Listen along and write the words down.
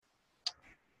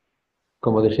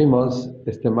Como dijimos,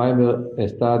 este Maimer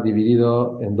está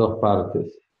dividido en dos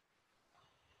partes.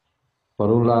 Por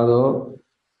un lado,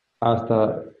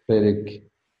 hasta Perek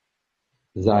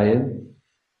Zayin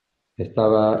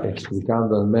estaba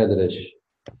explicando el Medrash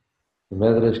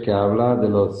que habla de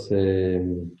los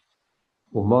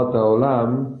Umot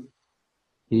Olam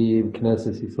y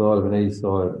Knesset Israel, Bnei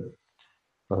Israel.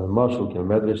 Con el Moshe que el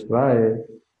Medrash trae,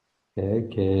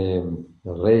 que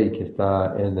el rey que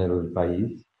está en el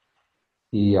país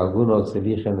y algunos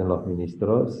eligen en los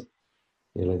ministros,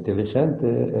 y el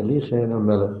inteligente elige en el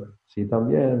Melech. Sí,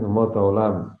 también, Umot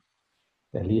Olam,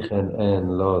 eligen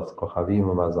en los Kohabim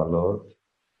o Mazalot,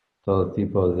 todo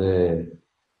tipo de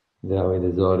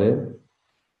Avedesore,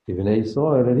 y Bnei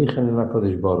Israel eligen en la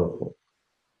Kodesh Baruch Hu.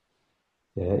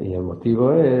 Y el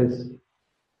motivo es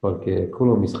porque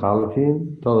Kulum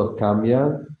Ishalfin, todos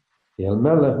cambian, y el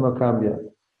Melech no cambia.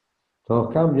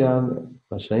 Todos cambian,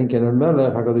 Mashain que en el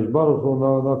Melech, HaKadosh Baruch Hu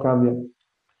no cambia.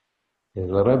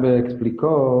 El Rebbe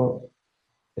explicó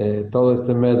todo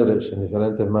este Medrash en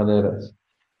diferentes maneras.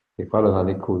 ¿Y cuál es la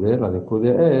Nikude? La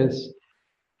Nikude es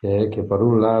que por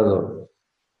un lado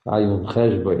hay un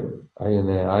Heshbon, hay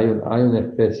una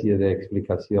especie de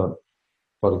explicación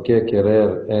por qué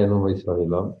querer en un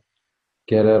Israelón,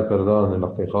 querer, perdón, en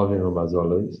los Kejovim o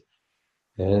Mazolis.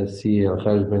 Si el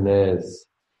Heshbon es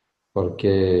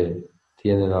porque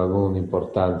tienen alguna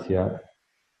importancia,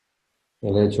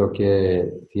 el hecho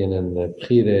que tienen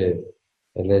Pjire,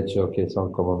 el hecho que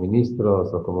son como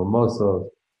ministros o como mozos,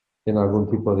 tiene algún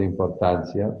tipo de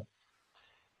importancia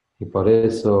y por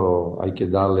eso hay que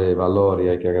darle valor y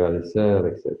hay que agradecer,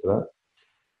 etc.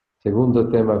 Segundo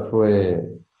tema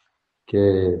fue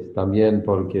que también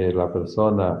porque la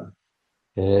persona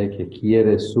que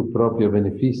quiere su propio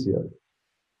beneficio,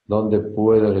 donde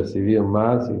puede recibir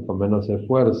más y con menos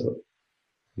esfuerzo.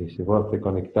 Y si vos te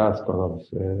conectás con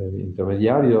los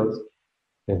intermediarios,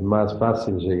 es más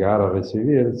fácil llegar a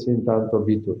recibir sin tanto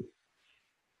bitur.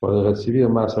 Puede recibir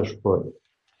más ashpoy.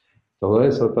 Todo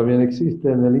eso también existe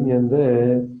en la línea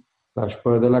de la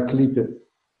ashpoy de la clipe.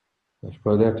 La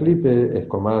ashpoy de la clipe es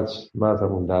con más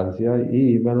abundancia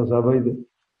y menos avoide.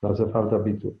 No hace falta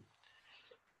bitur.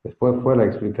 Después fue la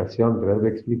explicación que él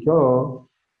explicó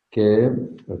que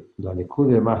la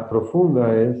nikude más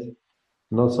profunda es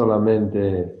no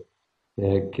solamente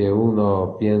que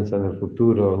uno piensa en el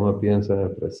futuro, uno piensa en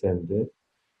el presente,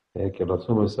 que los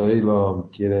summos lo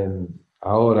quieren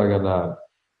ahora ganar,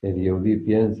 el Yehudi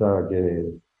piensa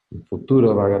que el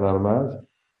futuro va a ganar más,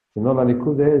 sino la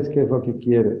nikude es qué es lo que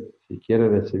quiere, si quiere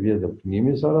recibir del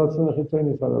Pnimis Aratzen, el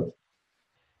Chitonis Aratzen.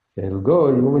 El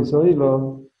Goy, un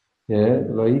Israelón,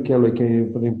 lo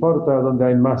que le importa donde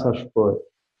hay más ashpoe.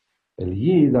 El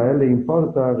Yid, a él le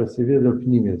importa recibir del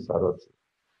Pnimis Aratzen.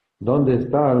 ¿Dónde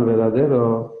está el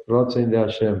verdadero Rotzen de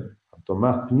Hashem? Cuanto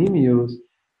más Pnimius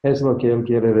es lo que él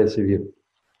quiere recibir.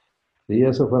 Y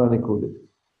eso fue la Nikude.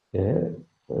 El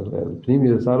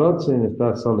Pnimius Rotzen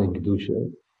está solo en Kedusha.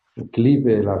 El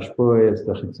Klipe, el Ashpoe,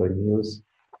 está Chitzonius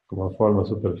como forma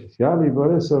superficial y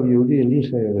por eso el Yehudi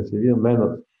elige recibir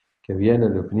menos que viene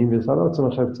del Pnimius Rotzen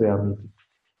o Sheftzei.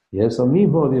 Y eso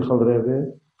mismo, dijo el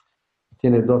Rebbe,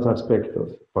 tiene dos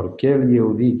aspectos. ¿Por qué el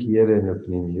Yehudi quiere en el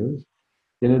Pnimius?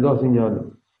 Tiene dos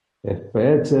riñones. Es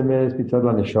pichar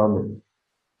la neshome,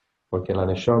 porque la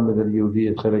neshome del Yehudi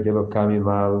es que lo cambie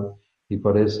mal, y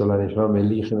por eso la neshome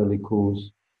elige en el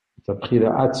likus. Esa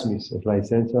bjira atzmis, es la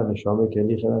esencia de la neshome que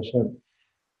elige en Hashem.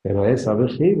 Pero esa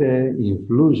bjira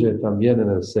influye también en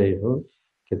el seijo,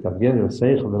 que también el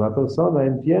seijo de la persona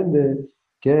entiende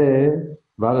que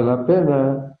vale la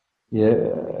pena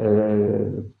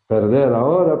perder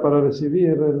ahora para recibir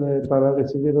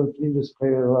el primus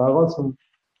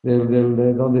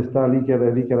de donde está el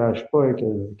Iker Ashpoe,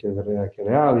 que es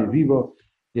real y vivo,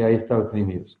 y ahí está el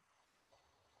primius.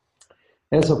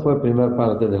 Eso fue la primera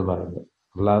parte del Maimon,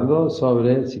 hablando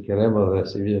sobre si queremos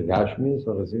recibir Gashmis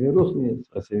o recibir Ruchnis,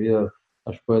 recibir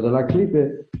Ashpoe de la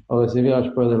Klipe o recibir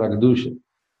Ashpoe de la Gdusha,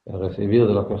 recibir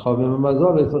de los Kejovim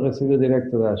Mazoles o recibir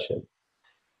directo de Hashem.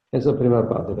 Esa es la primera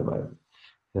parte del Maimon.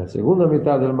 En la segunda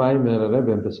mitad del Maimer, el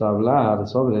Rebbe empezó a hablar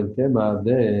sobre el tema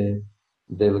del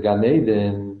Gan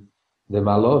Eden, de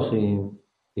Malachim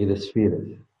y de Sfiras.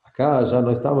 Acá ya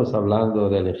no estamos hablando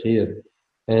de elegir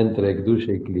entre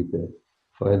Gdusha y Klipe,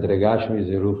 o entre Gashmis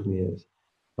y Ruchnies,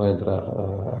 o entre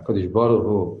HaKadosh Baruch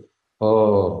Hu,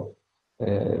 o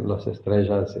las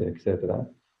estrellas, etc.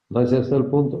 No es ese el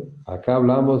punto. Acá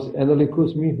hablamos en el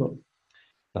Likus mismo.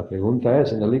 La pregunta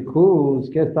es, en el Likus,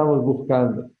 ¿qué estamos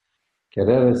buscando?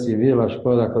 Querer recibir la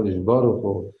Shkoda de HaKadosh Baruch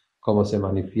Hu, como se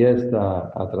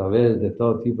manifiesta a través de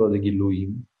todo tipo de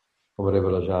Giluim, como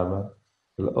Rebbe lo llama,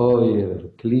 el Oyer,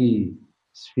 el Kli,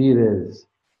 Sfires,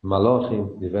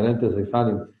 Malochim, diferentes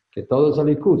Rifanim, que todo es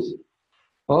Alikus.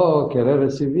 O querer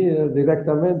recibir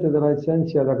directamente de la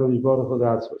esencia de Akadosh Baruj Hu de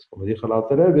Atzmos. Como dijo el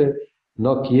Alter Rebbe,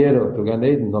 no quiero tu Gan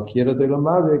Eden, no quiero tu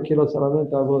Ilomave, quiero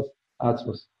solamente a vos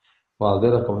Atzmos. O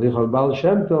Aldera, como dijo el Baal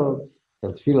Shem Tov,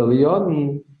 el Tfilo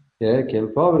Lioni, que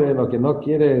el pobre lo que no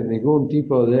quiere ningún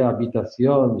tipo de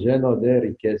habitación lleno de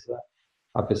riqueza,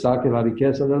 a pesar que la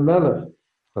riqueza del Melech,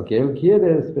 lo que él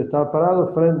quiere es estar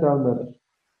parado frente al Melech.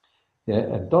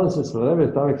 Entonces el Rebbe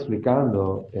estaba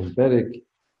explicando en Perek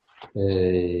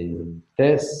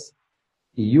Tes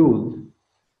y Yud,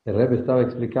 el Rebbe estaba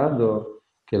explicando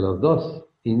que los dos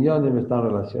inyonim están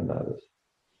relacionados.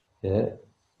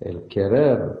 El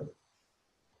querer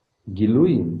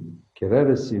Giluim, querer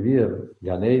recibir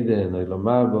Gan Eden,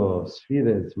 Ilomabo,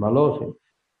 Sfires, Malochim,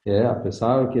 a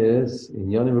pesar que es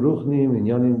inyonim ruchnim,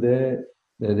 inyonim de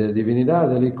divinidad,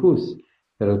 de likus,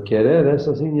 pero querer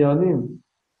esos inyonim,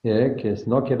 que es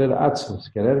no querer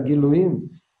atzmus, querer Giluim,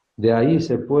 de ahí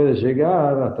se puede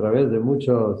llegar a través de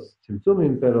muchos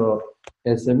tzimtzumim, pero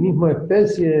esa misma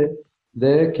especie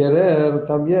de querer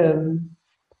también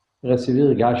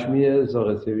recibir gashmies o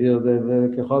recibir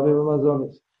de Kejovim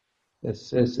Amazones.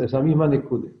 Es esa misma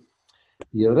nikude.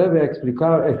 Y el Rebbe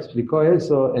explicó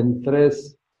eso en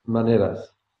tres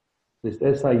maneras. Es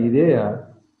esa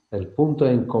idea, el punto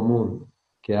en común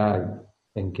que hay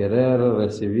en querer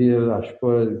recibir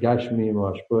Ashpoel Gashmim o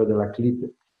Ashpoel de la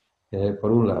Klipe,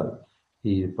 por un lado.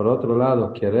 Y por otro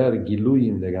lado, querer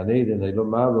Giluyim de Gan Eden, de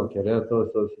Ilomabo, querer todos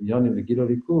estos Inyonim de Gilo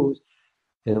Likus,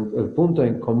 el punto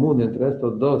en común entre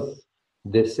estos dos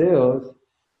deseos,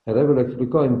 el Rebbe lo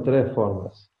explicó en tres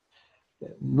formas.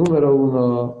 Número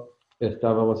uno,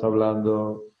 estábamos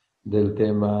hablando del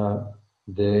tema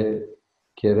de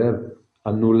querer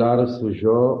anular su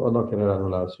yo o no querer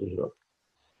anular su yo.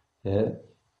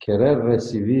 Querer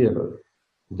recibir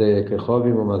de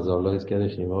Kejovim o Mazoles, que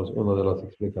dijimos, una de las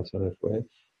explicaciones fue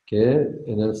que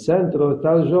en el centro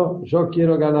está el yo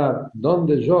quiero ganar,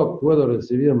 donde yo puedo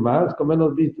recibir más con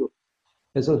menos bitu.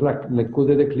 Esa es la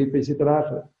nekude de Klipe y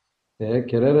Sitraje,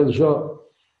 querer el yo.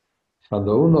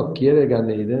 Cuando uno quiere Gan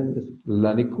Eden,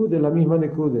 la nikude es la misma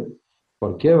nikude.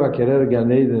 ¿Por qué va a querer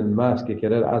Gan Eden más que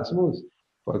querer Atzmus?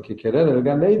 Porque querer el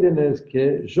Gan Eden es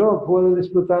que yo puedo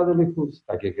disfrutar del Likus,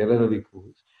 hay que querer el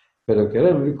Likus. Pero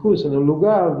querer el Likus en un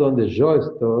lugar donde yo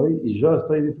estoy y yo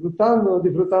estoy disfrutando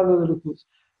del Likus.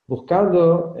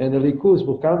 Buscando en el Likus,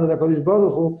 buscando en la Kodesh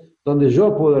Baruch Hu, donde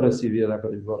yo puedo recibir la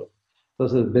Kodesh Baruch Hu.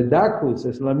 Entonces, Bedakus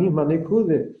es la misma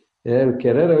nikude. El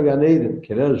querer el Gan Eden,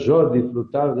 querer yo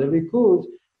disfrutar del Likud,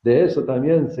 de eso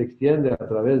también se extiende a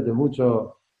través de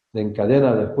mucho, de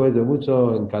encadena después de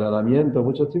mucho encadenamiento,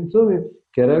 mucho tzimtzumim,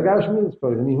 querer Gashmis,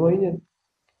 por el mismo Inyan,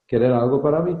 querer algo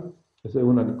para mí. Esa es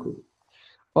una Likud.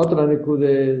 Otra Likud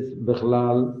es,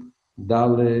 Bechlal,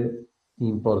 darle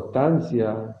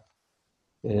importancia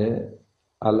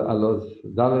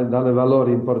darle valor,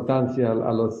 importancia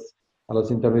a los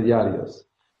intermediarios.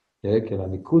 Que la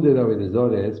nikude de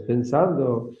Avedesore es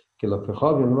pensando que los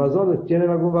Kejovim y Mazones tienen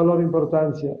algún valor e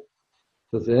importancia.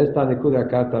 Entonces esta nikude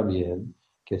acá también,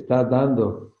 que está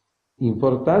dando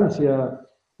importancia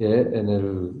en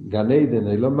el Gan Eden, en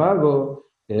el Ilomago,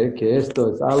 que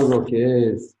esto es algo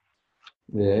que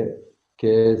le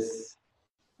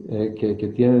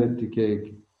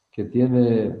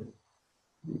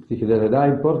da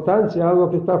importancia a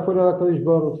algo que está fuera de la Kodesh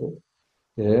Baruch Hu,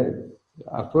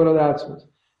 afuera de Atzmos. Al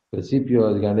principio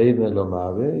el Gan Eden lo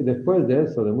mave, y después de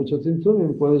eso, de muchos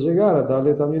tzimtzumim, puede llegar a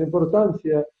darle también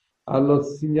importancia a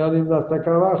los sinyalim hasta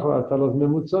acá abajo, hasta los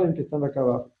memutzoim que están acá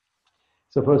abajo.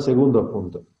 Ese fue el segundo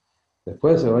punto.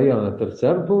 Después se vaya al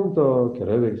tercer punto, que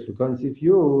Rebbe explicó en Sif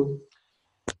Yud,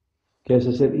 que ese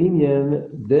es el inyan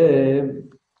de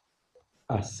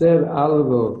hacer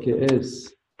algo que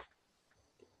es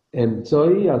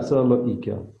emtzoi, hacerlo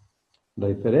iker. La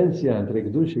diferencia entre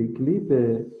Kedusha y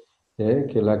Klipe,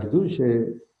 que la Kedusha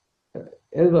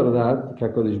es verdad que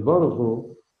HaKadosh Baruch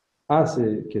Hu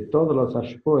hace que todos los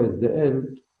ashpoes de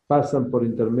él pasan por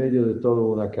intermedio de toda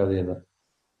una cadena.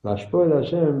 La ashpoe de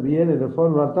Hashem viene de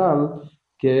forma tal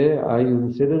que hay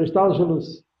un Seder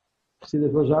Shtalshelus. Así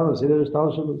después llaman Seder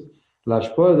Shtalshelus. La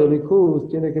ashpoe de Likus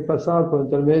tiene que pasar por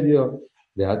intermedio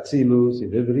de Atzilus y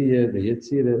de Brie, de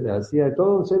Yetzire, de Asía, y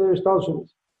todo un Seder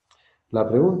Shtalshelus. La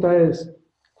pregunta es,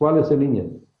 ¿cuál es el línea?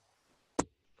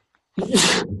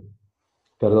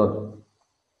 Perdón.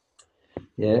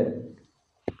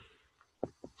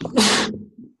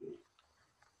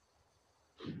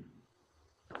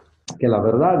 Que la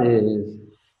verdad es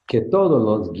que todos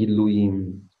los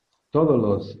Giluim, todos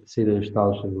los Seder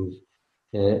Shtalshelus,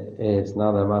 es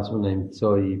nada más una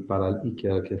imtsoi para el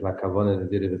Iker, que es la cabona de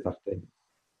Dire Betachtem.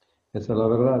 Esa es la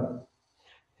verdad.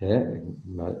 ¿eh?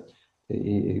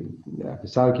 Y a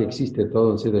pesar que existe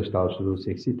todo el Seder Shtalshelus,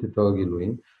 existe todo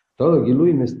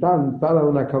Giluim está para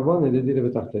una cabona de Dire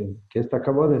Betachtem, que esta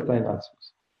cabona está en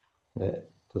Atzmus.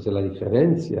 Entonces la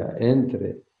diferencia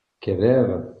entre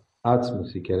querer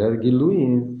Atzmus y querer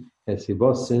Giluim es si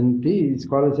vos sentís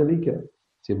cuál es el Iker.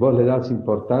 Si vos le das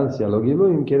importancia a los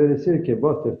Giluim, quiere decir que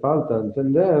vos te falta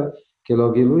entender que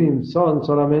los Giluim son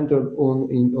solamente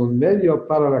un medio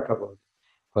para la Kabbalah.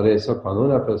 Por eso, cuando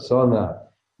una persona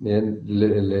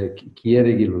le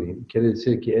quiere Giluim, quiere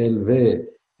decir que él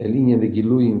ve el línea de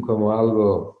Giluim como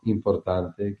algo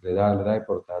importante, que le da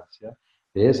importancia.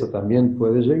 De eso también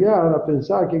puede llegar a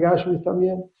pensar que Gashmis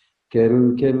también, que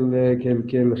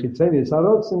el Hitzeni y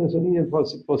Sarotzen es un niño por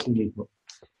sí mismo.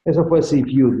 Eso fue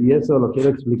Sifiud, y eso lo quiero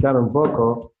explicar un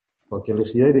poco, porque el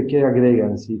de qué agrega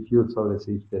en Sifiud sobre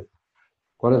Siftet.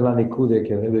 ¿Cuál es la nekude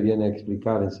que Rebbe viene a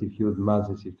explicar en Sifiud más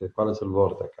de Siftet? ¿Cuál es el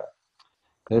borde acá?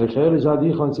 El Rebbe ya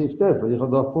dijo en Siftet, dijo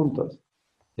 2 puntos.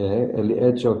 El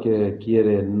hecho que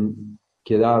quiere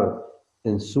quedar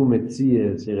en su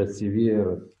Metzies y recibir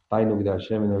Tainug de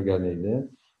Hashem en el Ganede,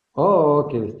 o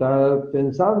que está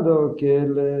pensando que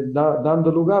le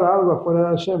dando lugar a algo afuera de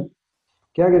Hashem.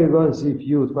 ¿Qué agregó en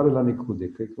Sifiud? ¿Cuál es la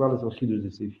nekude? ¿Cuál es el hidush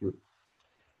de Sifiud?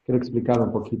 Quiero explicar un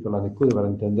poquito la nekude para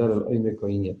entender el Oime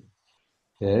Koinya.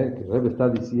 Que el Rebbe está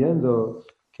diciendo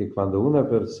que cuando una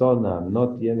persona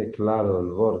no tiene claro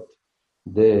el word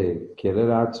de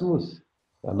querer Atzmus,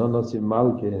 no sin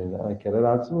mal que querer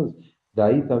Atzmus, de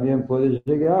ahí también puede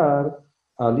llegar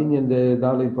a la línea de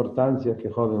darle importancia que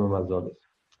joven Mazoles.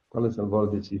 ¿Cuál es el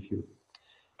word de Sifiud?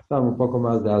 Estamos un poco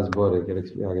más de Asbore,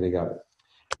 quiero agregar.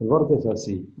 El word es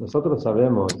así. Nosotros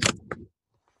sabemos,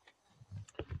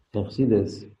 en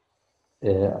Chassidus,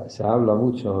 se habla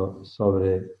mucho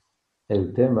sobre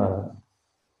el tema.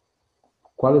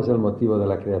 ¿Cuál es el motivo de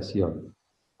la creación?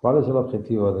 ¿Cuál es el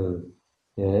objetivo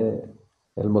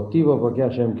el motivo por qué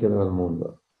Hashem creó el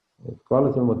mundo? ¿Cuál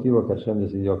es el motivo que Hashem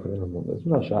decidió crear el mundo? Es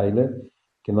una shaile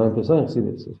que no empezó en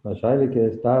Chassidus, es una shaile que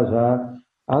está ya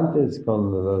antes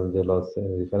de los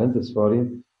diferentes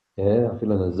forim,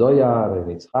 afilo en el Zoyar,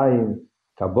 en Itzhaim,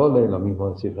 Kabole, lo mismo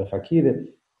en Sifre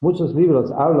Hakire. Muchos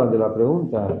libros hablan de la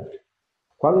pregunta,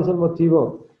 ¿cuál es el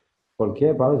motivo? ¿Por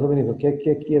qué? Para eso me dijo, ¿qué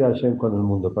quiere Hashem con el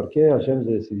mundo? ¿Por qué Hashem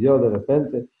se decidió de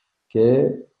repente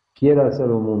que quiere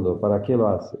hacer un mundo? ¿Para qué lo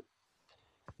hace?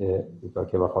 ¿Y para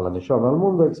qué bajó la Neshama al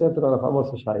mundo? Etcétera, la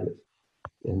famosa Shailes.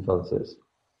 Entonces,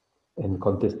 en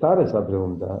contestar esa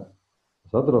pregunta,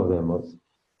 nosotros vemos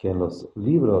que en los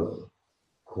libros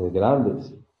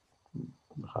grandes,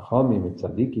 Jajomim,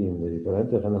 Tzadikim, de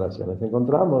diferentes generaciones,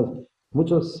 encontramos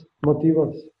muchos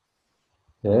motivos.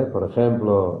 Por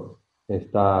ejemplo,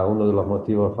 está uno de los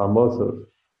motivos famosos,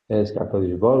 es que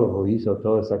HaKadosh Baruj Hu hizo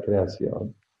toda esa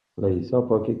creación. Lo hizo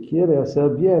porque quiere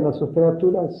hacer bien a sus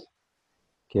criaturas.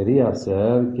 Quería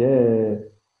hacer que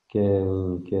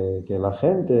la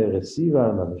gente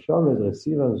reciban, los neshomes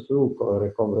reciban su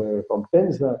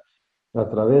recompensa a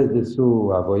través de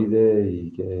su avoide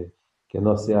y que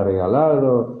no sea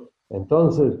regalado.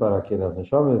 Entonces, para que los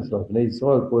neshomes, los Bnei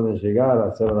Yisrael, puedan llegar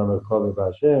a ser una Merkavah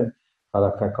para Hashem,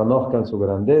 para que conozcan su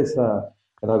grandeza.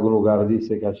 En algún lugar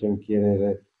dice que Hashem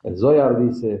quiere, el Zohar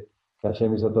dice que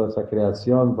Hashem hizo toda esa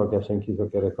creación porque Hashem quiso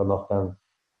que reconozcan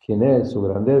quién es, su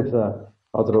grandeza.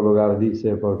 Otro lugar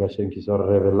dice porque Hashem quiso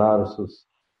revelar sus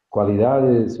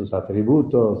cualidades, sus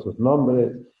atributos, sus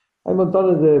nombres. Hay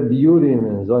montones de biurim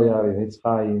en Zohar, en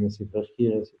Itzhai, en Sifrei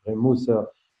Hir, en Sifrei Musa,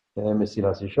 en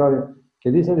Mesilas Yesharim, que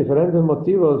dicen diferentes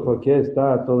motivos por qué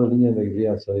está todo el niño de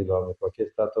Gvia Soilome, por qué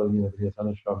está todo el niño de Gvia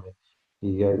Saneshome.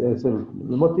 Y es el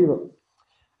motivo.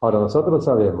 Ahora, nosotros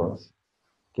sabemos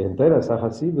que en Teras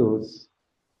Hasidus,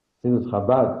 Hasidus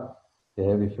Chabad,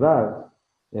 Bifrat,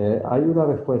 hay una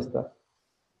respuesta,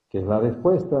 que es la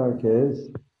respuesta que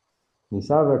es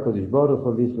Nisabra Kodesh Baruch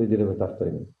Hu Liflei Dire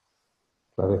Betachtonim.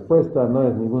 La respuesta no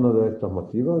es ninguno de estos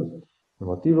motivos. El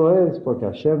motivo es porque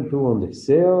Hashem tuvo un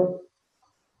deseo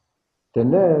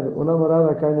tener una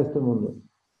morada acá en este mundo.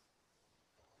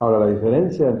 Ahora, la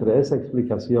diferencia entre esa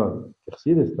explicación que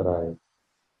Chassidus trae,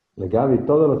 Legavi, y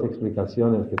todas las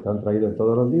explicaciones que están traídas en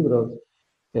todos los libros,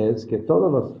 es que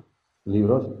todos los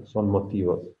libros son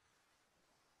motivos.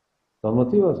 Son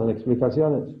motivos, son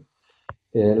explicaciones.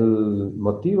 El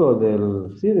motivo del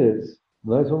Chassidus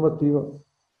no es un motivo.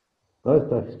 No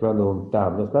está explicando un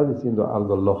tam, no está diciendo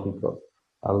algo lógico,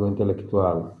 algo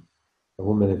intelectual,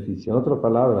 algún beneficio. En otras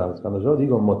palabras, cuando yo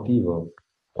digo motivo,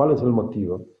 ¿cuál es el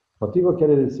motivo? Motivo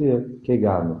quiere decir que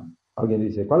gano. Alguien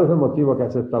dice, ¿cuál es el motivo que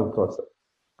haces tal cosa?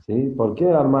 ¿Sí? ¿Por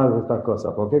qué armar estas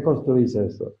cosas? ¿Por qué construís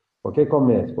eso? ¿Por qué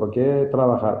comes? ¿Por qué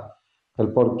trabajas?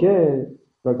 El por qué,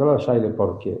 recuerda Shaile,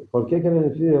 ¿por qué? ¿Por qué? ¿Qué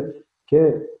beneficio?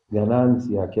 ¿Qué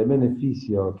ganancia? ¿Qué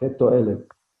beneficio? ¿Qué toele?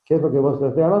 ¿Qué es lo que vos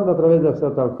estás ganando a través de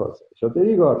hacer tal cosa? Yo te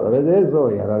digo, a través de eso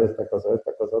voy a ganar esta cosa,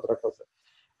 otra cosa.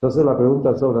 Entonces la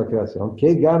pregunta sobre la creación,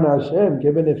 ¿qué gana Hashem?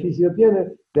 ¿Qué beneficio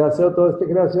tiene de hacer toda esta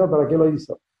creación? ¿Para qué lo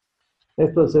hizo?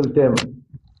 Esto es el tema.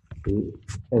 ¿Sí?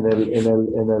 En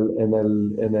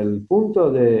el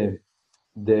punto de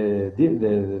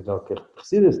lo que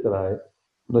Chassidus trae,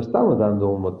 no estamos dando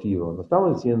un motivo, no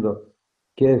estamos diciendo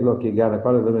qué es lo que gana,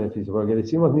 cuál es el beneficio, porque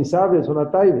decimos ni sabe, es una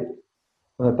taibe.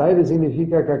 Una taibe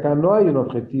significa que acá no hay un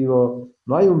objetivo,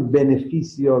 no hay un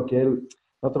beneficio que él,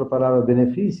 en otra palabra,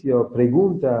 beneficio,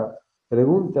 pregunta,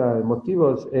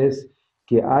 motivos es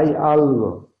que hay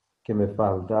algo que me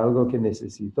falta, algo que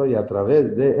necesito y a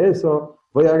través de eso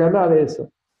voy a ganar eso.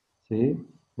 ¿Sí?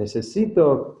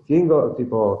 Necesito, quiero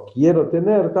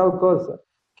tener tal cosa,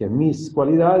 que mis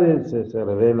cualidades se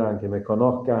revelan, que me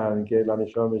conozcan, que la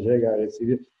misión me llega a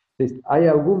recibir. Hay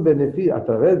algún beneficio a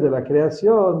través de la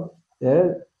creación,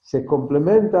 se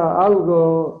complementa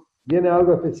algo, viene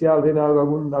algo especial, viene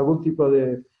algún tipo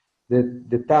de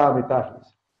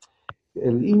tachlis.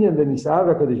 El Inyan de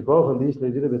Nisaba, que Baruch Hu dice,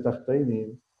 le dice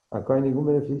Betachtoinim, acá hay ningún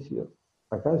beneficio.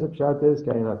 Acá ese pshat es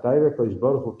que hay una taiva que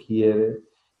Baruch Hu quiere,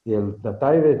 y la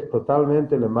taiva es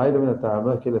totalmente le mailo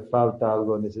no es que le falta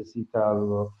algo, necesita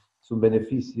algo, es un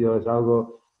beneficio, es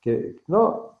algo que,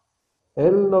 no,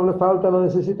 él no le falta, no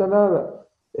necesita nada.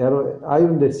 Hay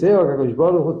un deseo que Akadosh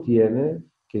Baruj Hu tiene,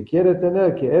 que quiere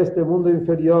tener, que este mundo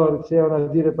inferior sea una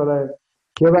dire para él.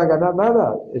 ¿Qué va a ganar?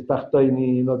 Nada. Es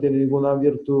Tachtoini, no tiene ninguna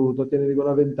virtud, no tiene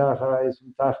ninguna ventaja, es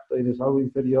un Tachtoini, es algo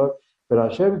inferior. Pero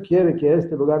Hashem quiere que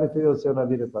este lugar inferior sea una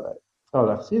dire para él.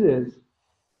 Ahora, Sides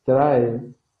trae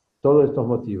todos estos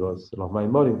motivos, los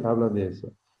Maimorim hablan de eso.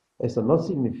 Eso no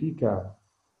significa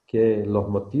que los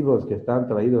motivos que están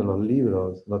traídos en los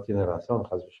libros no tienen razón,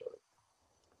 Hashem.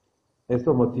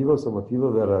 Estos motivos son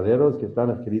motivos verdaderos que están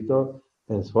escritos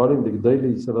en Sforim de Gdoyle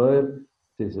Israel,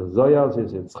 si es el Zoyar, si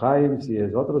es el Tzchaim, si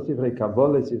es otro Sifrei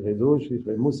Kabbalah, Sifrei Dush,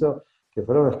 Sifrei Musa, que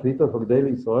fueron escritos por Gdoyle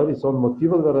Israel y son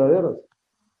motivos verdaderos.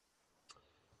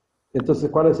 Entonces,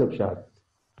 ¿cuál es el pshat?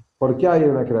 ¿Por qué hay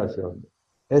una creación?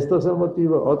 Esto es el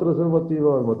motivo, otro es el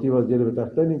motivo es Yel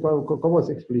Betachteni. ¿Cómo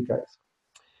se explica eso?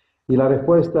 Y la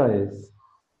respuesta es,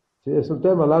 sí, es un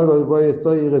tema largo,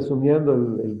 estoy resumiendo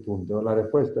el punto. La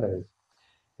respuesta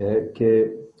es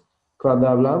que cuando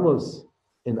hablamos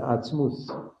en Atzmus,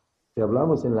 si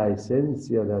hablamos en la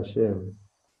esencia de Hashem,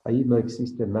 ahí no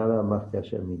existe nada más que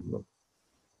Hashem mismo.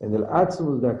 En el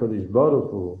Atzmus de HaKadosh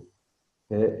Baruch Hu,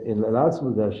 en el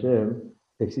Atzmus de Hashem,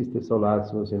 existe solo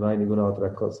Atzmus y no hay ninguna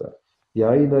otra cosa. Y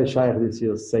ahí no es shaykh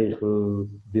decir seichel,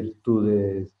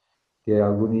 virtudes,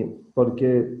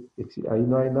 porque ahí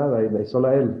no hay nada, ahí no hay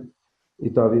solo Él. Y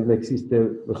todavía no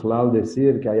existe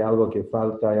decir que hay algo que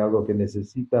falta, hay algo que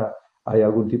necesita, hay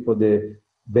algún tipo de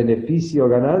beneficio,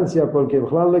 ganancia, porque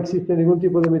no existe ningún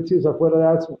tipo de beneficio afuera de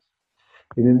Atzmus.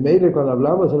 Y en el medio, cuando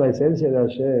hablamos de la esencia de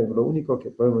Hashem, lo único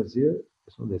que podemos decir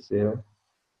es un deseo.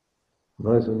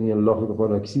 No es ni el lógico,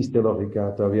 porque no existe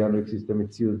lógica, todavía no existe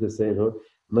Metzius de Seijo,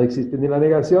 no existe ni la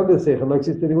negación de Seijo, no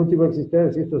existe ningún tipo de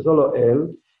existencia, existe solo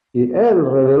Él. Y Él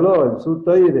reveló en su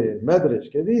Teire, Medrash,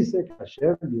 que dice que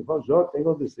Hashem dijo, yo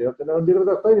tengo deseo de tener un libro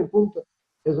de Teire, punto.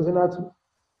 Eso es en Atzmus.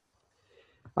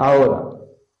 Ahora,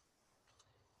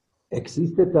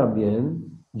 existe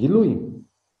también Gilui.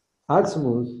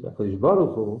 Atzmus, Akadosh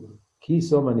Baruch Hu,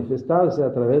 quiso manifestarse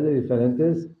a través de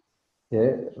diferentes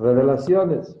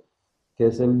revelaciones, que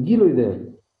es el Gilui de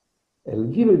Él.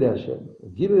 El Gilui de Hashem.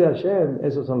 El Gilui de Hashem,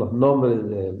 esos son los nombres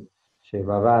de él. Shem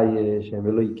Havaye, Shem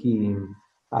Elohim.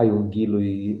 Hay un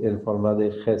Gilui en forma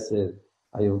de Chesed,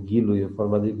 hay un Gilui en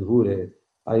forma de Gvure,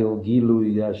 hay un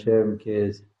Gilui de Hashem que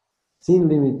es sin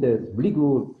límites,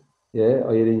 Bligul,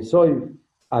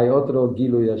 hay otro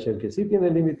Gilui de Hashem que sí tiene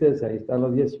límites, ahí están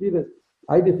los 10 files.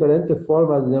 Hay diferentes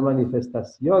formas de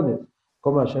manifestaciones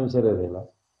como Hashem se revela.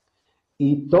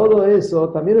 Y todo eso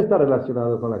también está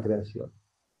relacionado con la creación.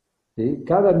 ¿Sí?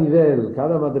 Cada nivel,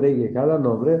 cada madrigue, cada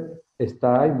nombre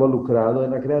está involucrado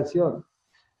en la creación.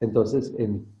 Entonces,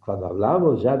 cuando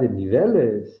hablamos ya de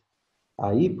niveles,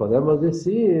 ahí podemos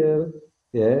decir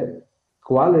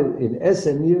cuál es, en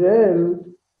ese nivel,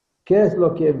 qué es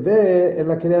lo que ve en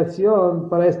la creación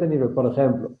para este nivel. Por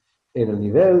ejemplo, en el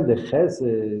nivel de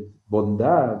Gesed,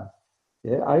 bondad,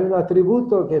 hay un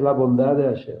atributo que es la bondad de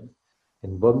Hashem.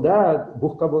 En bondad,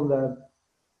 busca bondad.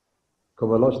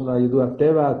 Como la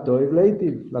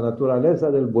naturaleza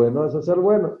del bueno es hacer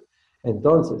bueno.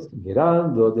 Entonces,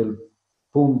 mirando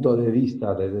punto de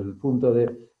vista, desde el punto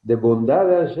de bondad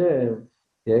de Hashem,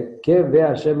 que ve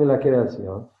Hashem en la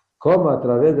creación, cómo a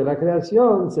través de la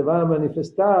creación se va a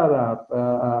manifestar,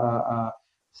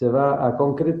 se va a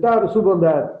concretar su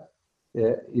bondad.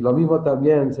 Y lo mismo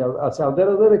también hacia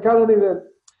alrededor de cada nivel.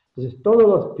 Entonces, todos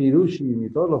los pirushim y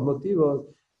todos los motivos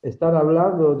están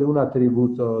hablando de un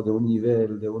atributo, de un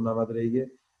nivel, de una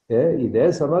madrigue, y de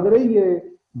esa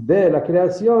madrigue ve la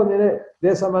creación de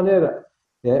esa manera.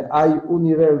 Hay un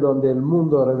nivel donde el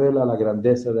mundo revela la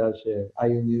grandeza de Hashem,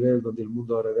 hay un nivel donde el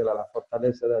mundo revela la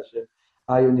fortaleza de Hashem,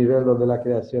 hay un nivel donde la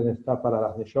creación está para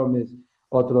las neshomes,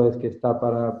 otro es que está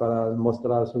para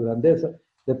mostrar su grandeza.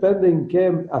 Depende en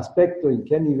qué aspecto, en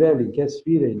qué nivel, en qué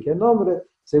esfera, en qué nombre.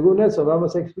 Según eso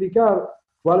vamos a explicar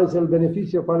cuál es el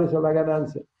beneficio, cuál es la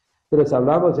ganancia. Pero si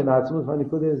hablamos en Atzmus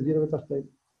Hanikud es directamente.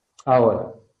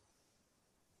 Ahora,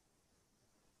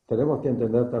 tenemos que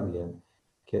entender también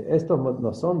que estos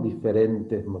no son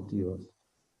diferentes motivos.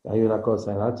 Hay una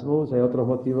cosa en Atzmus, hay otros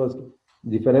motivos,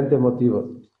 diferentes motivos.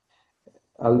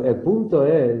 El punto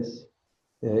es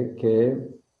que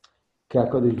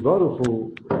HaKadosh Baruj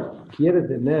Hu quiere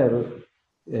tener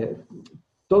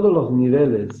todos los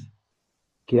niveles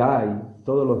que hay,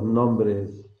 todos los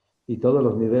nombres y todos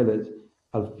los niveles,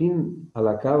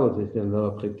 al cabo, desde el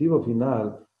objetivo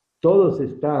final, todos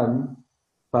están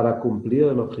para cumplir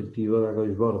el objetivo de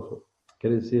HaKadosh Baruj Hu.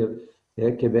 Quiere decir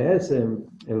que veas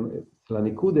la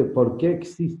Nikude, ¿por qué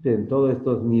existen todos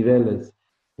estos niveles?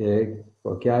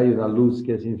 Porque hay una luz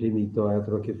que es infinito, hay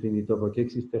otro que es finito, ¿por qué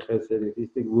existe Gesed,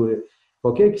 existe Gure?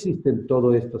 ¿Por qué existen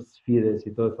todos estos fides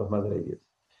y todos estos madreigues?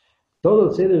 Todo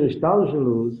el ser de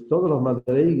luz, todos los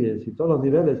madreigues y todos los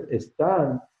niveles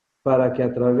están para que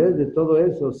a través de todo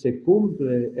eso se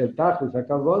cumple el Tachlis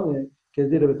Akavone, que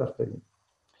es Dire Betachtonim.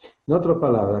 En otras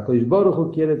palabras, Kodesh Baruch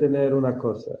Hu quiere tener una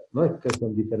cosa, no es que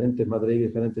son diferentes madreigues,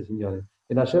 diferentes señores.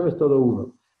 En Hashem es todo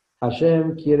uno.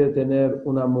 Hashem quiere tener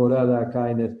una morada acá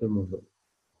en este mundo.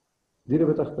 Dire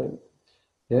Betachtonim.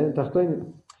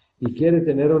 Y quiere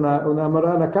tener una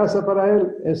morada, una casa para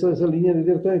él. Eso es la línea de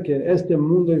dirección, que este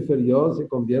mundo inferior se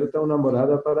convierta en una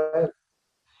morada para él.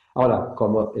 Ahora,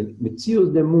 como el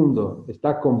Metzius del mundo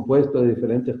está compuesto de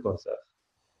diferentes cosas,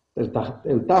 el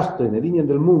tacto en la línea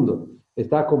del mundo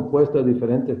está compuesto de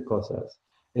diferentes cosas.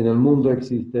 En el mundo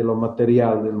existe lo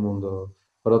material del mundo.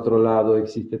 Por otro lado,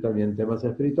 existe también temas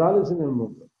espirituales en el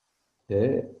mundo.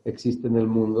 Existen en el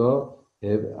mundo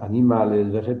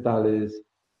animales, vegetales,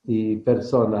 y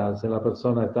personas. En la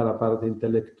persona está la parte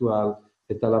intelectual,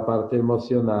 está la parte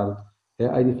emocional.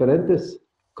 Hay diferentes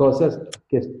cosas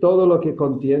que es todo lo que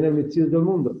contiene el Metzius del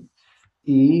mundo.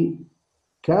 Y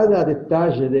cada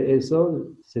detalle de eso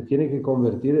se tiene que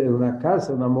convertir en una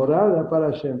casa, una morada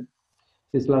para Hashem.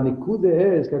 Entonces la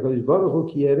Nikude es que HaKadosh Baruj Hu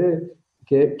quiere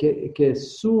que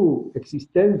su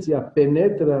existencia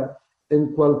penetra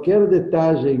en cualquier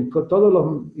detalle, en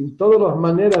todas las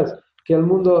maneras que el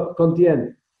mundo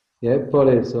contiene. Por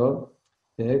eso,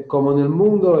 como en el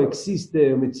mundo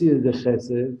existe el Metzius de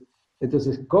Gesed,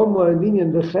 entonces, ¿cómo en línea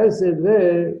de Gesed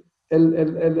ve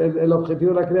el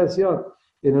objetivo de la creación?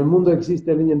 En el mundo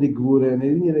existe el línea de Gure, en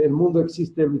el mundo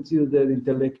existe el Metzius del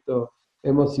intelecto,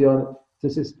 emoción.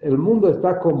 Entonces, el mundo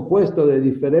está compuesto de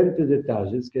diferentes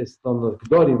detalles, que son los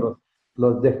Gdorim,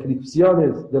 las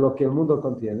descripciones de lo que el mundo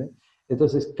contiene.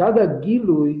 Entonces, cada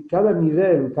Gilui, cada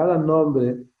nivel, cada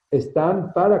nombre,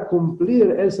 están para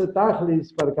cumplir ese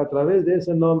tajlis, para que a través de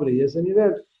ese nombre y ese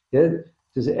nivel,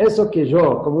 entonces eso que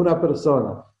yo, como una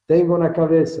persona, tengo una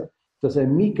cabeza, entonces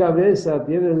mi cabeza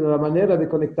tiene la manera de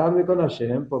conectarme con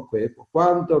Hashem, por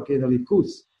cuanto que en el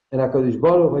Ikus, en HaKadosh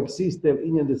Baruch Hu existe el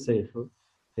Inyan de Seichel,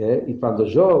 y cuando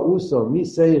yo uso mi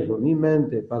Seichel, mi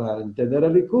mente, para entender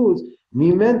el Ikus,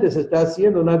 mi mente se está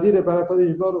haciendo una dire para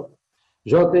HaKadosh Baruch Hu.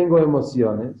 Yo tengo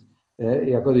emociones,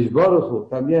 y HaKadosh Baruch Hu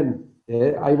también.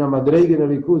 Hay una madriga en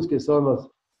el Ikus que son los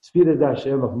Sfiras de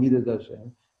Hashem, los Midas de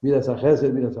Hashem. Midas a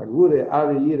Gesed, Midas a Gure,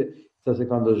 Ave, Ire. Entonces,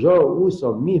 cuando yo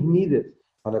uso mis Midas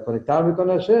para conectarme con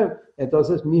Hashem,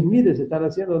 entonces mis Midas están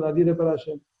haciendo una Dire para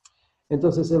Hashem.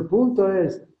 Entonces, el punto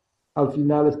es, al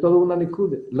final, es todo una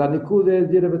Nikude. La Nikude es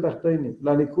Dire Betachtonim.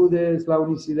 La Nikude es la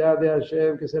unicidad de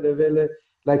Hashem, que se revele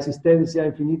la existencia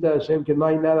infinita de Hashem, que no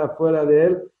hay nada fuera de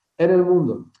él en el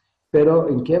mundo. Pero,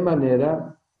 ¿en qué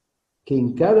manera? Que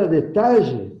en cada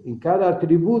detalle, en cada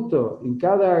atributo, en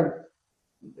cada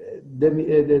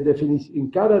definición,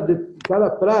 en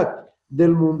cada prat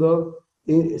del mundo,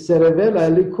 se revela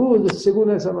el Likud según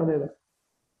esa manera.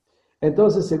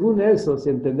 Entonces, según eso,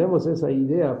 si entendemos esa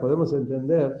idea, podemos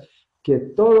entender que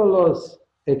todas las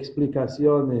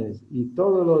explicaciones y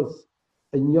todos los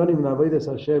Inyonim Avodas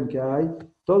Hashem que hay,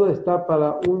 todo está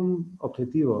para un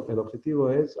objetivo. El objetivo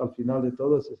es, al final de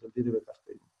todo, es el Dire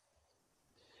Betachtenim.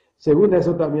 Según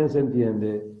eso también se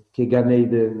entiende que Gan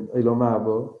Eden, el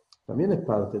Omabo, también es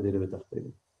parte de Dire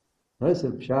Betachtenim. No es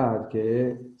el pshat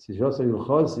que si yo soy un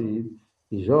Josid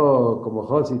y yo como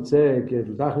Josid sé que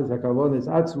el Tachlis Hakavon es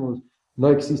Atzmus, no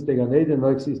existe Gan Eden, no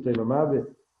existe el Omabe,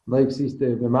 no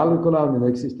existe Bemal Kolalmi, no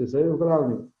existe Seir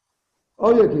Kolalmi.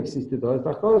 Obvio que existen todas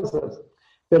estas cosas,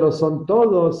 pero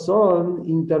son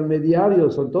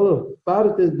intermediarios, son todos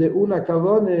partes de una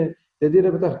Kavone de Dire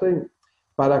Betachtenim.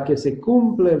 Para que se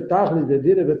cumpla el Tachlis de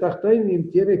Dire Betachtenim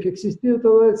tiene que existir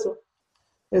todo eso.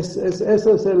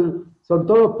 Son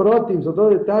todos prótimos, son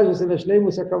todos detalles en el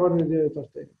Shleimus Hakavone de Dire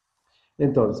Betachtenim.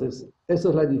 Entonces, esa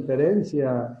es la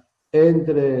diferencia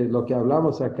entre lo que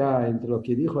hablamos acá, entre lo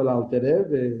que dijo el Alter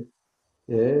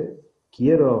Rebbe,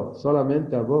 quiero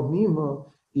solamente a vos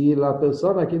mismo, y la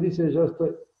persona que dice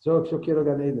yo quiero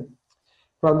Gan Eden.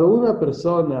 Cuando una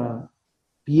persona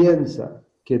piensa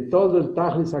que todo el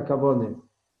Tachlis Hakavone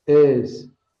es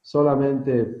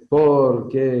solamente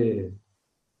porque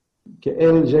que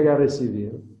él llega a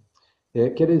recibir,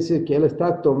 quiere decir que él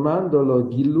está tomando los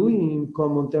Giluim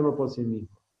como un tema por sí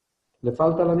mismo. Le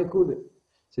falta la Nekude.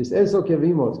 Si es eso que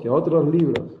vimos, que otros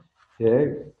libros,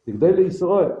 Gdolei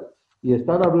Israel, y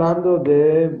están hablando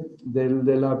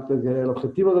del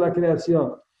objetivo de la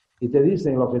creación, y te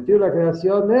dicen, el objetivo de la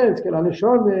creación es que la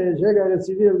Neshome llegue a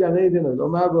recibir el Gan Eden, el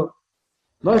Omabo.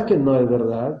 No es que no es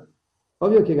verdad.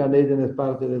 Obvio que Gan Eden es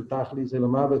parte del Tachlis, el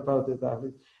Omabo es parte del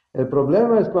Tachlis. El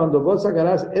problema es cuando vos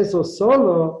sacarás eso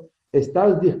solo,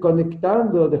 estás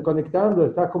desconectando,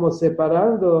 estás como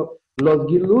separando los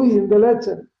Giluyim del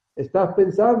Etzem. Estás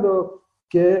pensando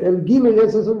que el Giluy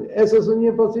eso es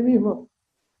un por sí mismo.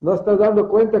 No estás dando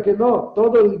cuenta que no,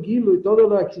 todo el Giluy, toda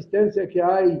la existencia que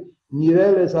hay,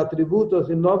 niveles, atributos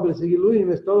y nombres y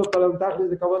Giluyim, es todo para un Tachlis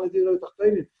de Kavone de Dire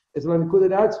Betachtenim. Es la Nekude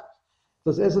de Atzmus.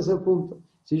 Entonces ese es el punto.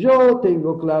 Si yo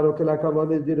tengo claro que la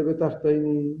Kavone de Dire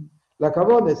Betachtenim, la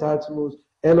Kavone es Atzmus,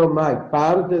 el Omay,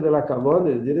 parte de la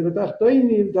Kavone de Dire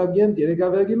Betachtenim, también tiene que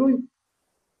haber Giluyim.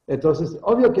 Entonces,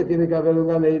 obvio que tiene que haber un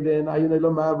Gan Eden, hay un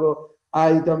Elomabo,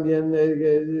 hay también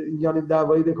Yonim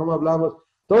Davoide, como hablamos.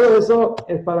 Todo eso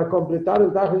es para completar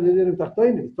el Tachlis de Dire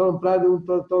Betachtenim, todo un plan,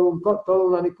 todo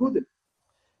una Nikude.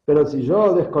 Pero si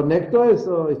yo desconecto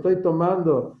eso, estoy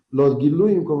tomando los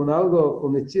Giluyim como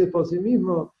un hechizo por sí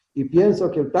mismo y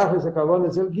pienso que el Tachlis Hakavon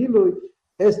es el Giluy,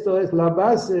 esto es la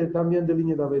base también de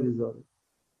línea de Avedizor.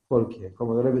 ¿Por qué?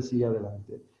 Como el Rebbe sigue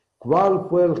adelante. ¿Cuál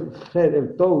fue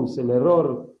el tous, el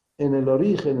error en el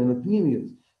origen, en el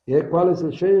Pnimius? ¿Cuál es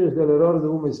el sheresh del error de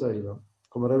Ume Israel?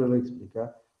 Como el Rebbe lo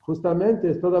explica. Justamente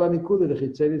es toda la Nikude de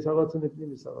Chitzeli Sarotzen y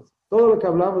Pnimius Sarotzen. Todo lo que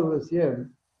hablamos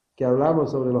recién, que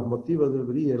hablamos sobre los motivos del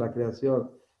Brie, la creación,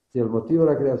 si el motivo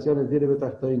de la creación es Dire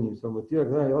Betachtenim, si el motivo de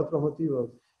la creación hay otros motivos,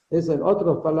 eso en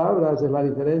otras palabras es la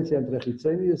diferencia entre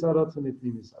Chitzeli Sarotzen y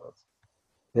Pnimius Sarotzen.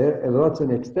 El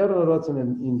Rotzen externo, el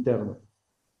Rotzen interno.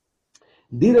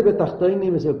 Dire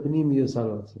Betachtenim es el Pnimius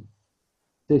Sarotzen.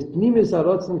 Entonces, Pnimius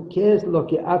Sarotzen, ¿qué es lo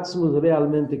que Atzmus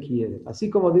realmente quiere? Así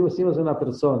como decimos en la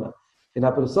persona. En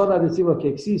la persona decimos que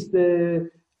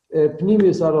existe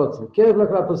Pnimius Sarotzen. ¿Qué es lo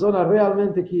que la persona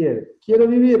realmente quiere? Quiere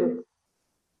vivir.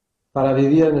 Para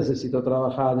vivir necesito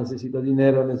trabajar, necesito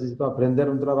dinero, necesito aprender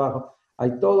un trabajo.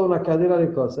 Hay toda una cadena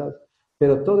de cosas,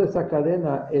 pero toda esa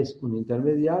cadena es un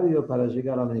intermediario para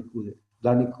llegar a la Nikude.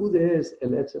 La Nikude es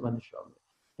el Etzem HaNeshama.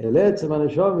 El Etzem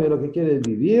HaNeshama lo que quiere es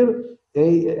vivir,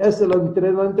 y eso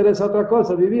no interesa otra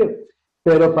cosa, vivir.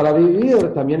 Pero para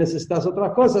vivir también necesitas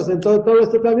otras cosas, entonces todo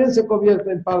esto también se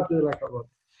convierte en parte de la Kavod.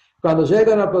 Cuando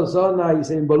llega una persona y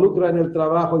se involucra en el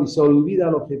trabajo y se olvida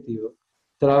el objetivo,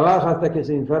 trabaja hasta que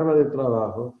se enferma del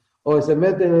trabajo, o se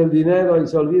mete en el dinero y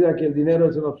se olvida que el dinero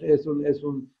es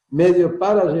un medio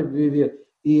para vivir,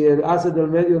 y hace del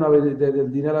medio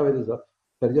del dinero avedizor,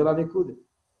 perdió la Nikude.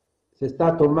 Se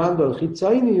está tomando el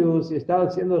Hitzainius y está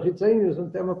haciendo el Hitzainius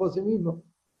un tema por sí mismo.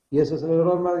 Y eso es el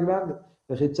error más grande.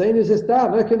 El Hitzainius está,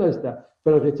 no es que no está,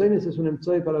 pero el Hitzainius es un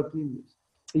emtzoi para el Pnimius.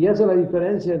 Y esa es la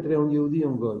diferencia entre un Yehudi y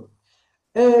un Goy.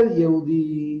 El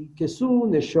Yehudi, que su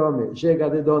Neshome llega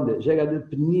de dónde? Llega del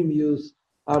Pnimius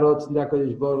Arotzen de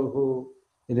HaKadosh Baruch Hu.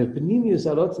 En el Pnimius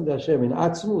Arotzen de Hashem, en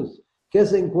Atzmus. ¿Qué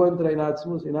se encuentra en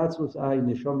Atzmus? En Atzmus hay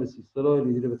Neshome Sisroel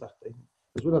y Dire Betachtenim.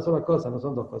 Es una sola cosa, no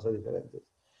son dos cosas diferentes.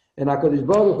 En HaKadosh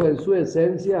Baruch Hu, en su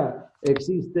esencia,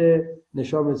 existe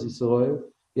Neshome Sisroel.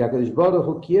 Y HaKadosh Baruch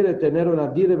Hu quiere tener una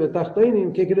Dire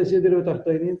Betachtenim. ¿Qué quiere decir Dire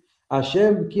Betachtenim?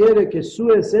 Hashem quiere que su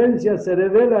esencia se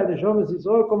revela en Neshome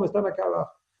Sisroel como están acá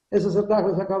abajo. Eso es el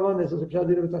Tachlis Hakavon, eso es el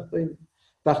Dire Betachtenim.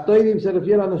 Tachtenim se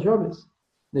refiere a Neshomes.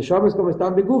 Neshomes como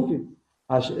están begufim.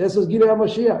 Eso es Gilui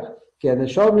HaMashiach. Que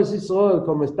Neshomes Israel,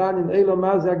 como están en Eilo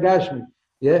Maz Agashmi.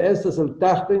 Y este es el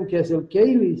Tachten, que es el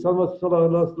Keili, somos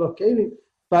los Keili,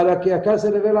 para que acá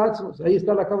se revela Atzmos. Ahí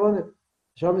está la Kavone.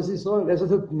 Neshomes Israel. Eso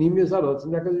es el Pnimio Zarot,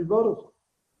 en Akadosh Baruch.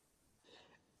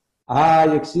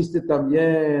 Y existe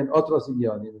también otros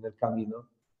idiomas en el camino.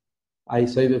 Hay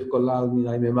Seibef Kolalmin,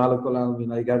 hay Memalo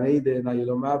Kolalmin, hay Ganeiden, hay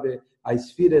Elomabe, hay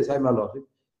Sfires, hay Malachim.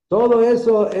 Todo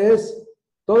eso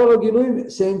todos los Giluim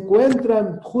se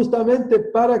encuentran justamente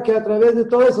para que a través de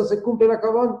todo eso se cumpla la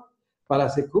Kavon. Para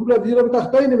que se cumpla el Giluim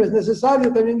Tachtoinim es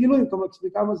necesario también Giluim, como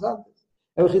explicamos antes.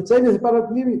 El Chitzain es para el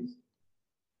Pnimis.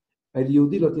 El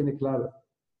Yehudi lo tiene claro.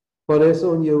 Por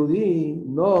eso un Yehudi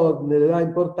no le da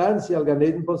importancia al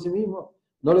Ganeiden por sí mismo.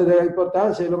 No le da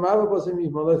importancia al Elomabe por sí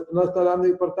mismo. No está dando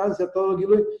importancia a todos los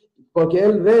Giluim. Porque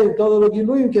él ve en todos los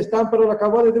Giluim que están para la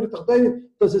Kavon de Direct Tachtoinim.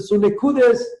 Entonces su Nekud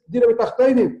es Direct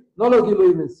Tachtoinim, no los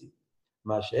Giluim en sí.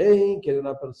 Mashen, que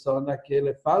una persona que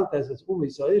le falta ese Ume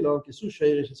Israel, que su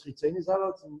Sheirish es Chitzain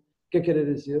Zarot. ¿Qué quiere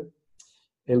decir?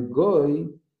 El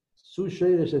Goy, su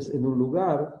Sheirish es en un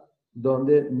lugar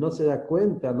donde no se da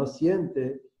cuenta, no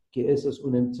siente que eso es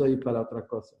un Emtsoi para otra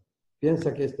cosa.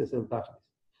 Piensa que este es el Tachlis.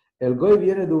 El Goy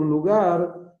viene de un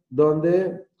lugar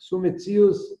donde su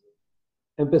Metzius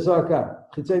empezó acá,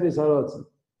 Chitzain Zarot.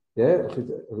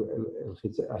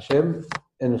 Hashem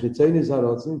en el Chitzain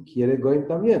Zarot quiere Goyim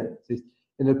también.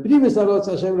 En el primer Zarot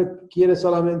Hashem quiere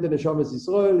solamente Neshomes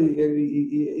Israel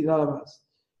y nada más.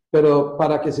 Pero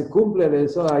para que se cumpla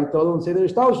eso hay todo un Seder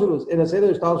Shtaushulus. En el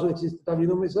Seder Shtaushulus existe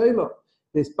también un Israelo.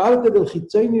 Es parte del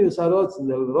Chitzain Zarot,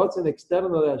 del Rotzen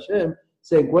externo de Hashem,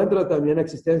 se encuentra también la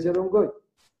existencia de un Goy.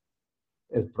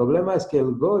 El problema es que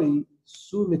el Goy,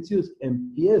 su Metzius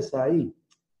empieza ahí.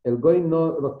 El Goy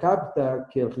no lo capta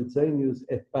que el Chitzainius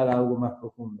es para algo más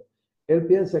profundo. Él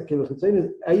piensa que el Chitzainius,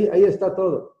 ahí está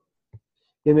todo.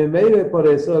 Y me mire por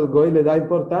eso el Goy le da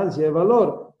importancia y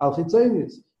valor al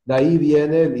Chitzainius. De ahí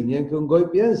viene el línea que un Goy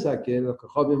piensa que los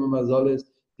Jobim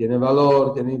Mazoles tienen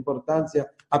valor, tienen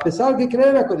importancia, a pesar que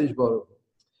creen a Kodesh Baruch.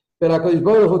 Pero a Kodesh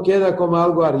Baruch queda como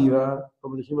algo arriba,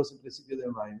 como dijimos en principio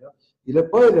del Maimon. Y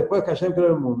después que Hashem creó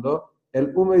el mundo,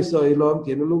 el Ume Israelom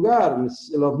tiene lugar,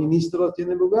 los ministros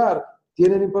tienen lugar,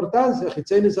 tienen importancia.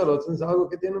 Chitzain Zarot es algo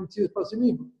que tiene un chiste por sí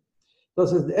mismo.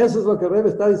 Entonces, eso es lo que Rebbe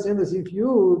está diciendo,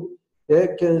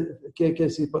 que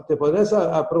si te podrás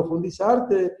a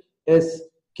profundizarte,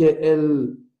 es que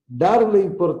el darle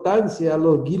importancia a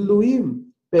los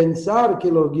Giluim, pensar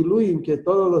que los Giluim, que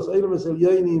todos los Eilomes, el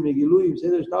Yoinim, el Giluim,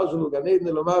 Seder Shtaushul, el Ganeid,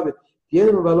 el Omabe,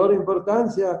 tienen un valor de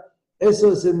importancia.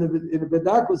 Eso es en el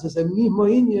Bedakus, es el mismo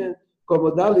Inyen,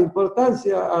 como darle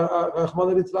importancia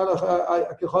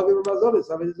a que Jobim Mazoles,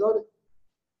 a Bezores.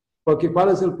 Porque ¿cuál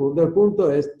es el punto? El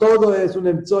punto es, todo es un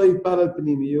Emtsoi para el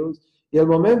Pnimius, y el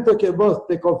momento que vos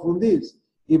te confundís,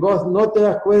 y vos no te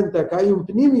das cuenta que hay un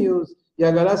Pnimius, y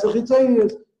agarrás el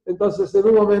Chitzainius, entonces en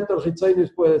un momento el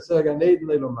Chitzainius puede ser Ganeid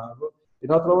y lo malo,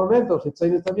 en otro momento el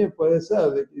Chitzainius también puede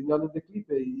ser de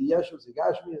Klipe, y Yashus y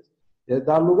Gashmias,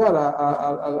 dar lugar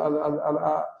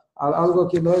a algo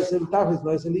que no es el Tafis,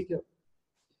 no es el Iker.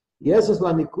 Y eso es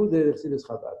la Nikud de Chassidus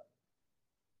Chabad.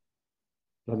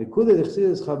 La Nikud de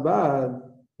Chassidus Chabad,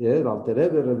 el Alter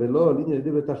Rebbe reveló, línea de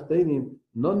Direct Tachtoinim,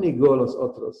 no negó los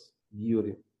otros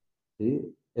Giurim.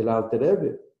 ¿Sí? El Alter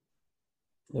Rebbe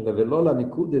reveló la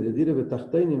Nikud de Direct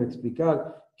Tachtoinim,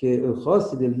 explicar que el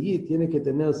Chassid del Yid tiene que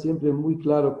tener siempre muy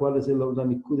claro cuál es la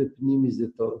Nikud de Pnimis de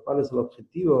todo, cuál es el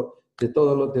objetivo de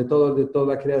toda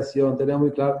la creación, tener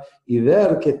muy claro, y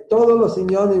ver que todos los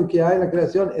inyonim que hay en la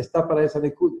creación está para esa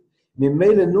Nikud. Mi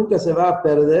mail nunca se va a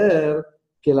perder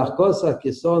que las cosas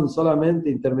que son solamente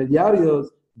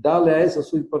intermediarios, darle a eso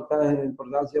su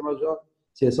importancia mayor.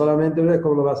 Si es solamente ver,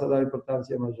 ¿cómo lo vas a dar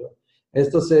importancia mayor?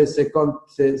 Esto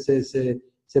se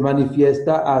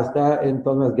manifiesta hasta en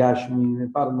tomas Gashmi,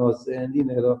 en Parnos, en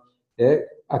dinero.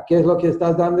 ¿A qué es lo que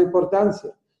estás dando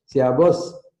importancia? Si a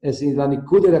vos es la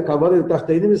Nikud de la Kabbalah de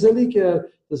Tachtoinim es el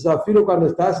Iker, entonces afilo cuando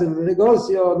estás en el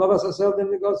negocio, no vas a hacer del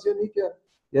negocio Iker.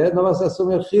 No vas a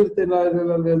sumergirte en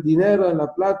el dinero, en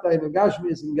la plata, en el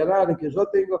Gashmi, en ganar, en que yo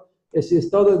tengo, si es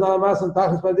todo nada más un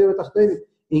Tachlis para Direct Tachtoinim.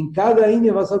 En cada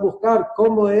línea vas a buscar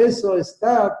cómo eso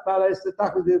está para este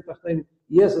Tachlis de Direct Tachtoinim.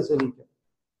 Y eso es el Iker.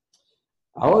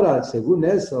 Ahora, según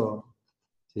eso,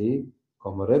 ¿sí?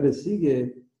 Como Rebbe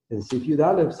sigue, en Sifyud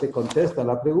Aleph se contesta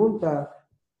la pregunta,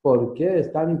 ¿por qué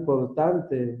es tan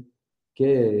importante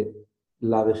que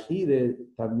la vejide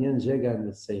también llega en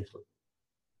el Seichel?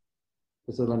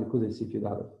 Esa es la Nikud de Sifyud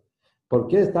Aleph. ¿Por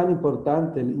qué es tan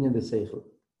importante el línea de Seichel?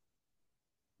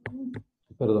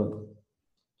 Perdón.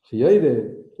 Si yo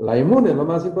diré, la inmune es lo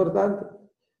más importante.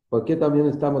 ¿Por qué también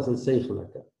estamos el Seichel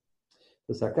acá?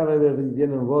 Entonces acá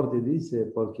viene un word y dice,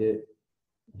 porque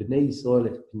Bnei Israel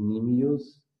es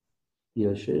Pnimius y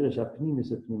el Sheresh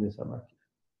Apnimius es Pnimius Amakif.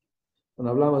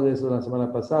 Cuando hablamos de eso la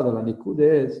semana pasada, la Nikud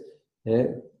es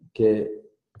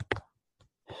que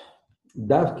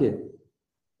Davke,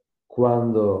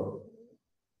 cuando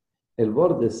el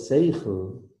word de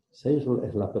Seichel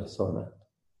es la persona.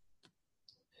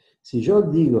 Si yo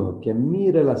digo que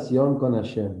mi relación con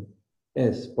Hashem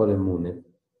es por Emune,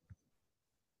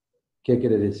 ¿qué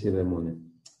quiere decir Emune?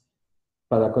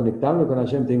 Para conectarme con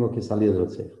Hashem tengo que salir del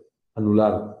Seichel,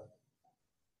 anularlo.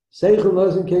 Seichel no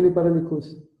es un Keli para el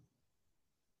Likus.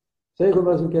 Seichel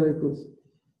no es un Keli Likus.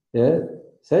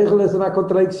 Seichel es una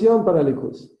contradicción para el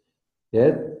Likus.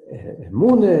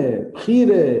 Emune,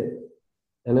 Gire,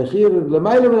 elegir, le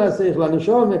mailo me la Seichel, la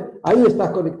Neshome, ahí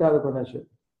estás conectado con Hashem.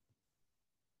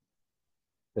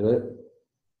 Pero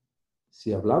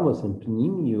si hablamos en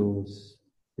Pnimius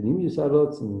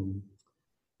Arotzen,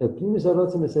 el Pnimius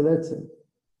Arotzen es el Etzem.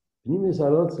 Pnimius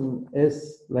Arotzen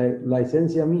es la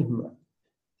esencia misma.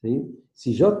 ¿Sí?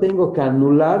 Si yo tengo que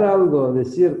anular algo,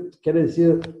 quiere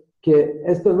decir que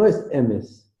esto no es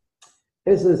Emes.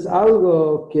 Eso es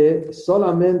algo que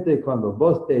solamente cuando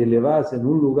vos te elevás en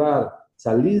un lugar,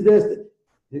 salís de este.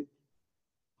 ¿Sí?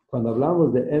 Cuando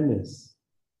hablamos de Emes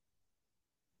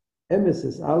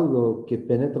es algo que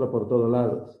penetra por todos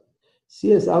lados.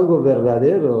 Si es algo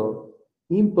verdadero,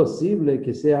 imposible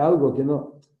que sea algo que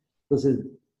no. Entonces,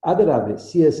 adorable,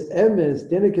 si es Emes,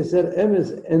 tiene que ser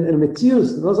Emes en el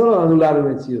Metzius, no solo anular el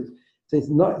Metzius.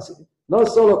 No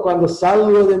solo cuando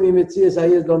salgo de mi Metzius,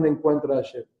 ahí es donde encuentro a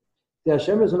Hashem. Si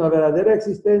Hashem es una verdadera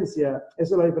existencia,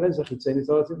 esa es la diferencia. Hitzaini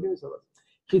Sarot y Pnimi Sarot.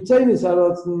 Hitzaini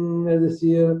Sarot, es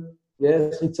decir,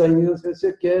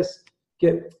 que es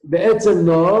que Be'etzem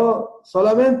no,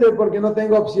 solamente porque no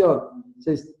tengo opción.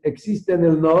 Existe en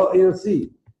el no y el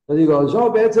sí. Yo digo,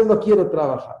 yo Be'etzem no quiero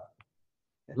trabajar.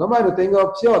 Es lo malo, tengo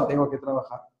opción, tengo que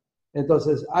trabajar.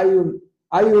 Entonces, hay un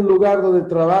lugar donde el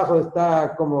trabajo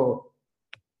está como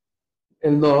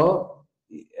el no,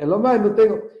 y en lo malo no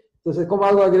tengo. Entonces, como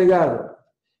algo agregado.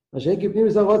 El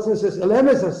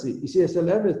M es así. Y si es el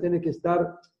M, tiene que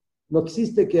estar, no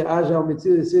existe que haya un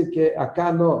mitzvah decir que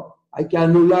acá no. Hay que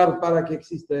anular para que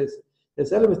exista eso. El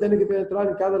Selem tiene que penetrar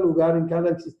en cada lugar, en cada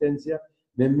existencia.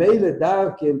 Me le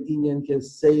da que el Inyan, que el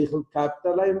Seichel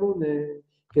capta la Emune,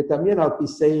 que también al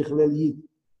Piseichel el Yid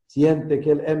siente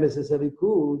que el Emes es el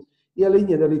Likus, y el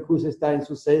Inyan del Likus está en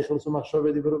su Seichel, su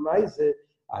Machshove de Brumaise.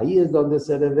 Ahí es donde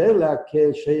se revela que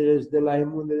el Sheresh de la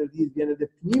Emune del Yid viene de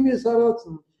Pnimius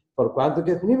Arotzen, por cuanto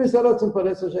que Pnimius Arotzen, por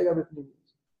eso llega de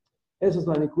Pnimius. Eso es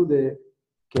la Nikude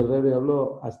que el Rebbe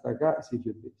habló hasta acá, si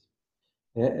yo digo.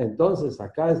 Entonces,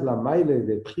 acá es la maile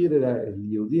de Pchira, el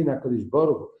Yudin HaKadosh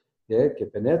Baruch Hu, que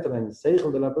penetra en el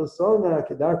seichel de la persona,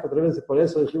 que da que a través de, por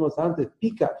eso dijimos antes,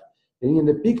 pica, en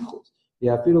de picos. Y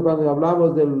así cuando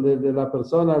hablamos de la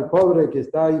persona, el pobre que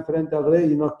está ahí frente al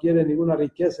rey y no quiere ninguna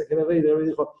riqueza que el rey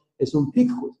dijo, es un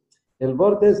picos. El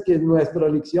borde es que nuestra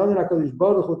elección en HaKadosh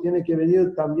Baruch Hu tiene que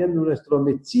venir también de nuestro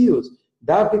metzius.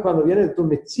 Dar que cuando viene tu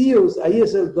Metzius, ahí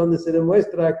es donde se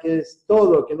demuestra que es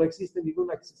todo, que no existe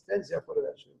ninguna existencia fuera de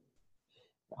Hashem.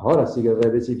 Ahora sigue el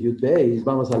Rebbe Yud Beis,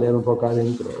 vamos a leer un poco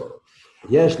adentro.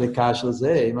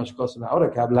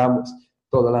 Ahora que hablamos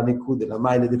toda la Nikud de la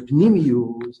Maile de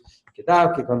Pnimius, que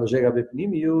tal que cuando llega de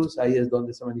Pnimius, ahí es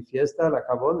donde se manifiesta la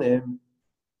Kavonem.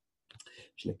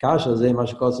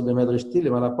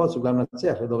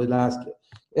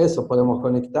 Eso podemos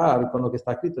conectar con lo que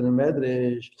está escrito en el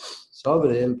Medrash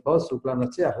sobre el Posuk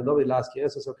Lanatziach,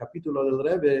 eso es el capítulo del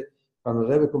Rebbe, cuando el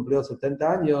Rebbe cumplió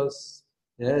 70 años,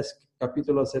 es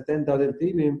capítulo 70 del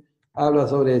Tilim, habla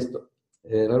sobre esto.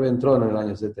 El Rebbe entró en el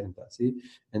año 70, ¿sí?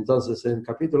 Entonces, en el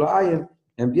capítulo Ayen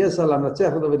empieza la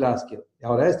Natziach de Velázquez.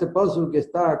 Ahora, este Posuk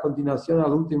está a continuación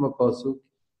al último Posuk,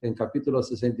 en capítulo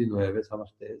 69,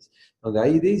 donde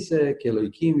ahí dice que lo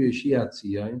Ikim Yoshia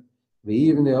Tzion,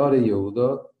 Veivne Ore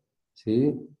Yehudo,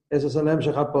 ¿sí? Eso es el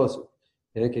Emshech HaPosuk,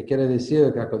 que quiere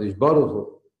decir que HaKadosh Baruch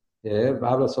Hu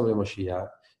habla sobre Moshiach,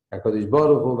 que HaKadosh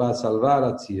Baruch Hu va a salvar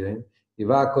a Tzion y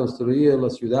va a construir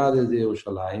las ciudades de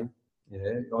Jerusalén,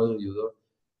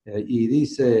 y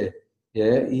dice,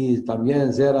 y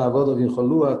también Zera Avodo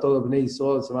Vincholua, todos Bnei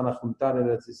Israel se van a juntar en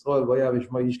el Israel, voy a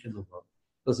Bishmo Yishkenubo.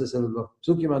 Entonces, los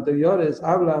psukim anteriores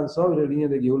hablan sobre el línea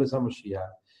de Gehulas HaMoshiach,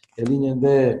 el línea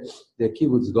de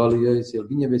Kibbutz Golios, el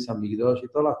línea de Beis Hamikdash y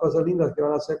todas las cosas lindas que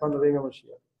van a hacer cuando venga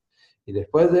Moshiach. Y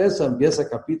después de eso empieza el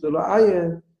capítulo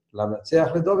Ayen, la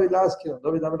Natziach de David Lasker.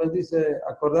 David también dice,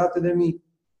 acordate de mí.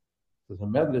 Entonces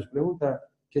Med les pregunta,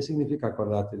 ¿qué significa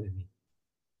acordate de mí?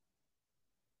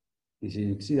 Y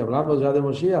si hablamos ya de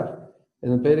Moshiach,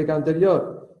 en el Perek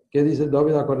anterior, ¿qué dice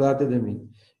David? Acordate de mí.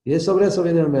 Y es sobre eso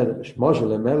viene el Medrash. Moshe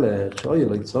el Melech, oye,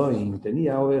 lo Itzoin,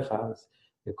 tenía ovejas,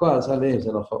 de Koal Salem se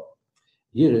enojó.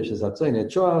 Yirish es Atzoin,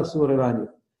 echó a su rebaño,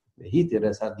 Vehitir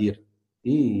es Adir,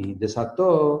 y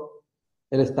desató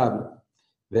el establo.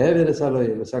 Vever es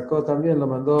Aloy, lo sacó también, lo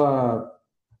mandó a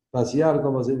pasear,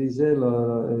 como se dice,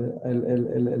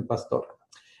 el pastor.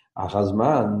 A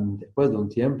Hazman, después de un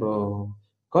tiempo,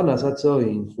 con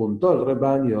Asatzoin, juntó el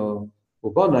rebaño,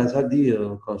 Ubona es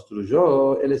Adir,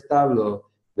 construyó el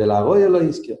establo, de la Goya lo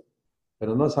isquio,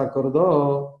 pero no se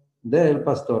acordó del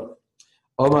pastor.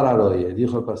 Omar Aloye,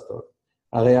 dijo el pastor,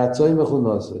 Areatzoy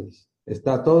mejunosos,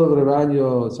 está todo el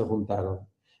rebaño, se juntaron.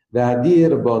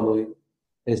 Veadir bonui,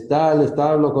 está el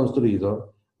establo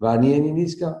construido. Vanien y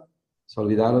Niska, se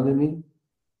olvidaron de mí.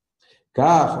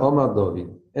 Kaj, Omar David,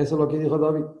 eso es lo que dijo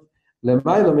David. Le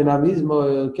Mailo, mira mismo,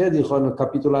 ¿qué dijo en el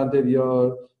capítulo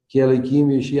anterior? Que el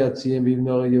Ekim y Shiatzien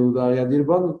vivno Yehuda y Adir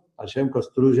bonui. Hashem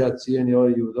construye Atzien y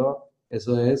Yehuda,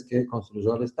 eso es que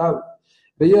construyó el establo.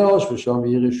 ויוש ושם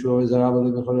ירשו איזה רב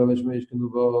בכל יום ישכנו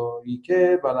בו, y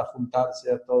que van a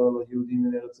juntarse a todos los judíos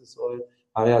en Eretz Israel.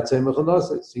 Ariatzem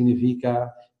mechonos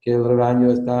significa que el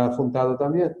rebaño está juntado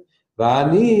también.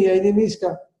 Vani y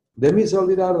Niska, de mí se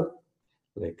olvidaron.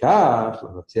 Lekach,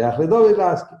 lo notciach le doy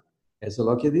lasque. Eso es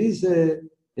lo que dice,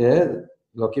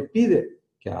 lo que pide,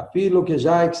 que a filo que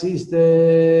ya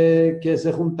existe, que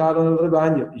se juntaron el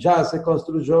rebaño, ya se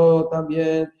construyó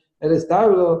también el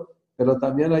establo, pero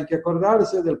también hay que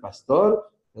acordarse del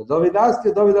pastor, de David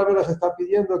que David Amelech está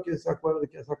pidiendo que se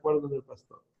acuerden del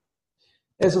pastor.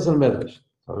 Eso es el Medrash.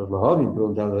 Ahora los jóvenes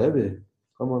preguntan al Rebbe,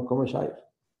 ¿cómo es ahí?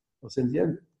 No se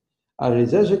entiende.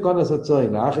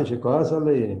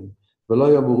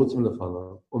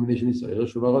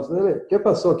 ¿Qué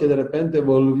pasó? Que de repente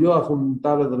volvió a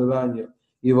juntar el rebaño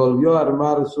y volvió a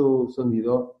armar su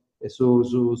nido,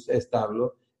 su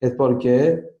establo. Es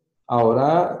porque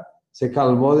ahora se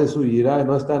calmó de su ira,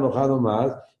 no está enojado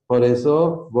más, por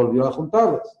eso volvió a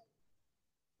juntarlos.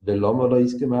 Del lomo lo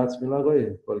hizo más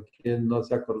porque no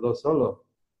se acordó solo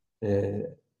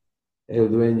el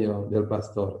dueño del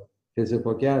pastor.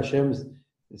 Porque Hashem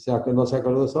no se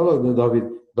acordó solo de David.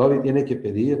 David tiene que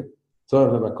pedir,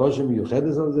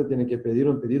 tiene que pedir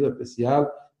un pedido especial,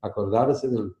 acordarse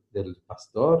del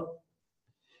pastor.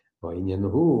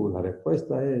 La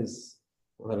respuesta es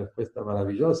una respuesta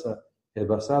maravillosa, es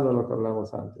basado en lo que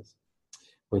hablamos antes.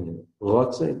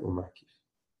 Rotzein o Makif.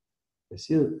 Es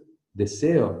decir,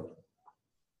 deseo,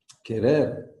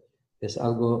 querer, es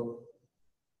algo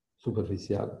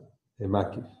superficial, de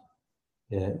Makif.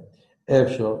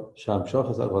 Efsho, Sham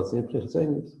Shochas al Rotzein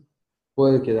Prechitzenius.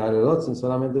 Puede quedar el Rotzein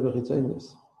solamente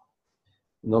Prechitzenius.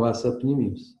 No va a ser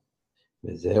Pnimius.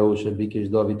 Vezeu Shebikesh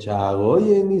David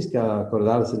Sha'aroye Niska,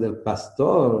 acordarse del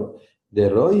pastor de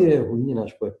Roye,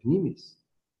 Huinash fue Pnimis.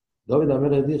 David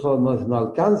Amelech dijo, no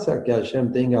alcanza que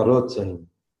Hashem tenga Rotzein.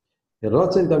 El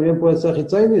Rotzein también puede ser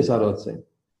Hitzonius a Rotzein.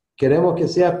 Queremos que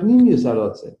sea Pnimius a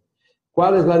Rotzein.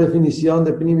 ¿Cuál es la definición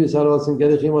de Pnimius a Rotzein que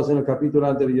dijimos en el capítulo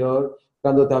anterior?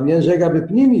 Cuando también llega a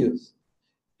Pnimius.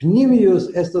 Pnimius,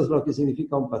 esto es lo que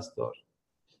significa un pastor.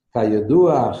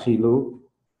 Kayodua Chilu,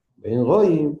 Ben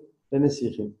Roim, Ben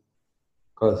Esichim.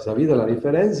 Sabido la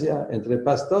diferencia entre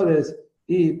pastores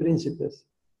y príncipes.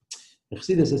 En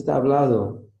Chassidus está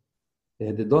hablado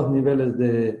de dos niveles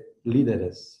de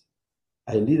líderes.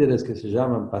 Hay líderes que se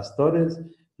llaman pastores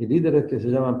y líderes que se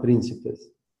llaman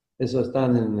príncipes. Eso está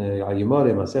en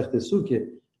Agimore, Masech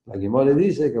Tesuke. Agimore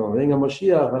dice que cuando venga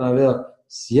Moshiach van a haber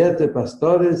 7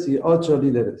 pastores y 8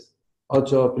 líderes,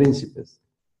 8 príncipes.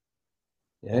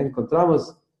 ¿Ya?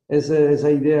 Encontramos esa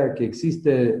idea que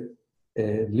existe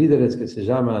líderes que se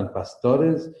llaman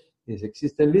pastores y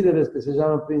existen líderes que se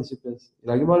llaman príncipes.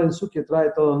 El Agimore en Suke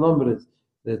trae todos nombres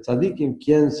de tzadikim,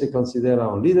 quien se considera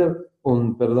un líder,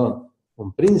 un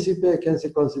príncipe, quien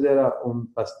se considera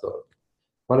un pastor.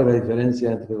 ¿Cuál es la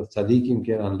diferencia entre los tzadikim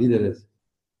que eran líderes,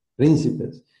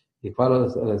 príncipes, y cuál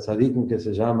es los tzadikim que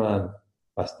se llaman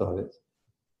pastores?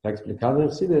 Está explicado en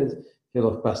Chassidus que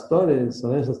los pastores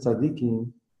son esos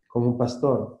tzadikim como un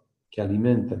pastor que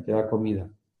alimenta, que da comida,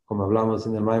 como hablamos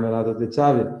en el Maimar de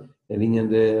Chávez, el línea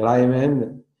de Raim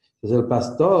Emne. Entonces el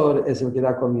pastor es el que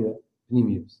da comida,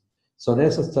 Pnimius. Son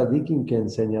esos tzadikim que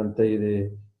enseñan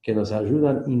Teire, que nos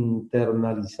ayudan a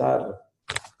internalizar,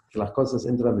 que las cosas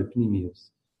entran de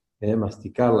Pnimius,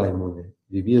 masticar la inmune,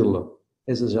 vivirlo.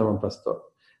 Eso se llama un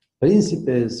pastor.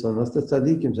 Príncipes son estos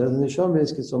tzadikim,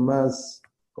 que son más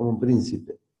como un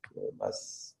príncipe,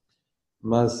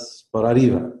 más por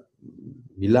arriba,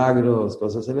 milagros,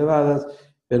 cosas elevadas,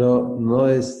 pero no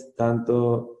es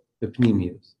tanto de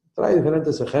Pnimius. Trae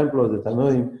diferentes ejemplos de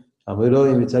Tanoim,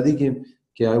 Amoraim y Tzadikim,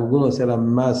 que algunos eran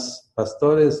más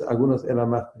pastores, algunos eran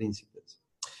más príncipes.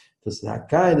 Entonces,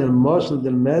 acá en el Moshel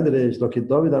del Medrash, lo que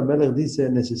David HaMelech dice,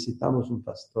 necesitamos un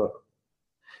pastor.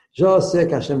 Yo sé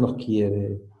que Hashem nos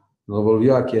quiere, nos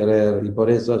volvió a querer, y por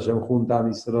eso Hashem junta a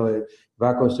Israel, va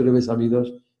a construir Beis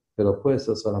Hamikdash, pero puede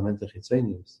ser solamente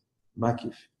Chitzonius,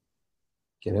 Makif.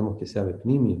 Queremos que sea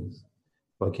Bepnimius,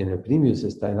 porque en el Primius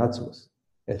está en Atzmus.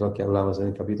 Es lo que hablamos en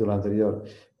el capítulo anterior.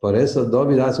 Por eso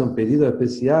David hace un pedido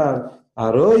especial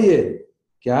a Roye,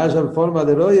 que haya en forma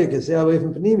de Roye, que sea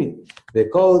Bepnimi. De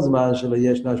Kolzman, Shelo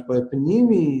Yeshnash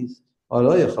Bepnimis, o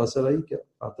Roye, José Reiker,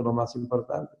 falta lo más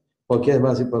importante. ¿Por qué es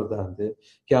más importante?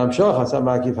 Que Amshoch hace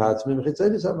Makif Hatzmim,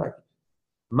 Chitzonius hace Makif.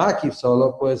 Makif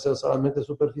solo puede ser solamente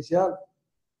superficial.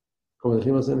 Como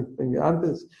dijimos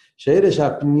antes, Sheresh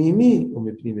HaPnimi,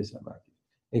 Umipnimi Makif.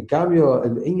 En cambio,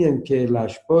 el en que la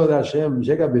Shpor de Hashem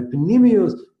llega de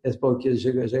Pnimius es porque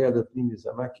llega de Pnimius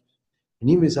a Makif.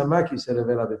 Pnimius a Makif se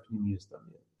revela de Pnimius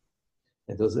también.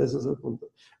 Entonces, ese es el punto.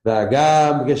 Es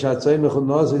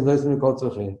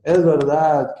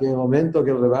verdad que en el momento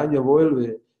que el rebaño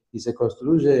vuelve y se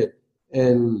construye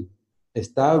el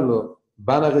establo,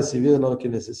 van a recibir lo que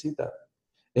necesitan.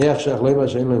 ¿Qué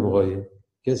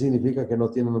significa que no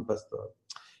tienen un pastor?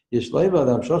 ¿Qué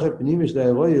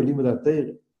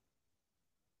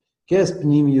es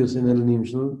Pnimius en el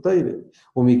Nimshul Teire?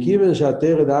 Umikiven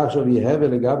Shatere de Achshav Yeheve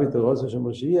Legabi Terosa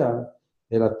Shemoshiach,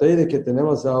 el Teire que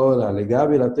tenemos ahora,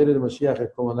 Legabi la Teire de Moshiach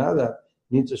es como nada,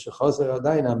 Nietzsche Shechoser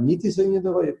Adain, Amiti Señor de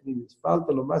Roye Pnimius.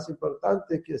 Falta lo más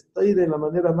importante que es Teire en la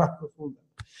manera más profunda.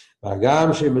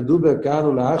 וגם שמדובר כאן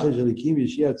ולאחר שליקים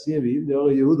ישיע ציין ואם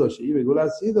דאור יהודו שהיא בגולה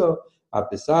סידו, a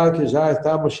pesar que ya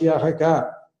está Moshiach acá,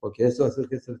 porque eso es lo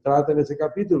que se trata en ese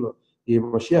capítulo, y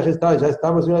Moshiach está, ya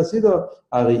estamos en el Sido,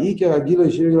 el Gilo y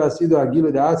Shivig el Sido, el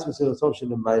Gilo de Atzmus y el Sof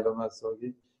Shem Mailo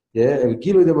Masogi, el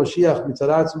Gilo de Moshiach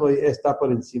Mitzaratzmo está por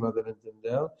encima del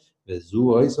entender,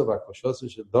 וזו אויסו בקושוסו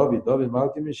של דוד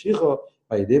מלכי משיחו,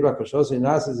 הידי בקושוסו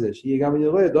נעשה זה, שיהיה גם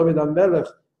יראה, דוד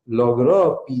המלך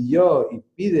logró, pidió y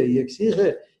pide y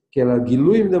exige que los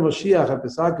Giluim de Moshiach, a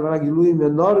pesar que van a Giluim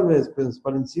enormes, pues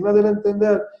por encima del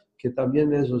entender, que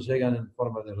también esos llegan en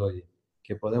forma de Roye,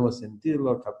 que podemos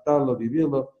sentirlo, captarlo,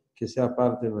 vivirlo, que sea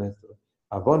parte nuestro.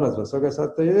 Abonas, vasogas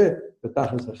atayre,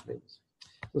 petachos ashleimos.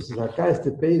 Entonces acá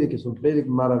este Peirik, que es un Peirik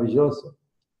maravilloso,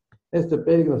 este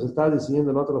Peirik nos está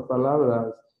diciendo en otras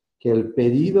palabras que el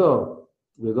pedido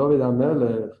de David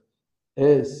HaMelech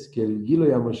es que el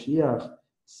Giluim Moshiach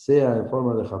sea en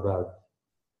forma de Chabad.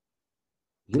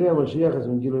 Gilui HaMoshiach es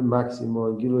un Gilui máximo,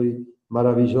 un Gilui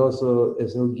maravilloso,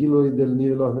 es un Gilui de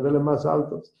los niveles más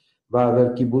altos. Va a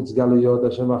haber Kibbutz Galuyot,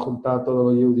 Hashem va a juntar a todos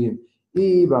los Yehudim,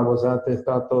 y vamos a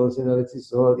estar todos en el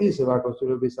Etzisot, y se va a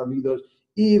construir el Beis Hamikdash,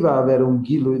 y va a haber un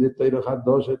Gilui de Torah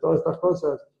Hadosh, todas estas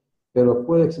cosas, pero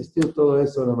puede existir todo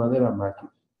eso de manera Makif.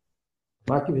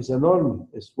 Makif es enorme,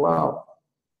 es wow,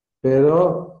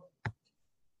 pero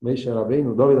Moshe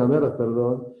Rabbeinu, David HaMelech,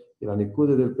 perdón, y la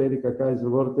Nikude del Peirik acá es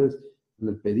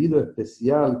el pedido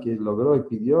especial que logró y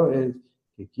pidió es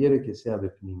que quiere que sea de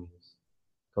Pnimius.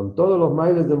 Con todos los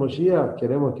mailes de Moshiach,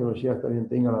 queremos que Moshiach también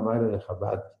tenga la maile de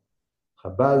Chabad.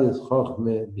 Chabad es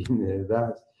Chochme, Bine,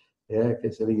 Das,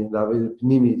 que se le David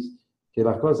Pnimis, que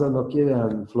las cosas no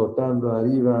quedan flotando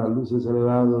arriba, luces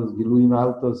elevados, Giluim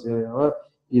altos,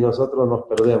 y nosotros nos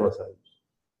perdemos ahí.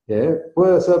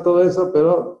 Puede ser todo eso,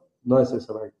 pero no es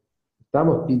eso.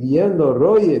 Estamos pidiendo,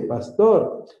 Roye,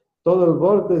 pastor, todo el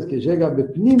vortex que llega a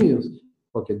Bepnimius,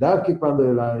 porque Darki cuando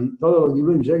todos los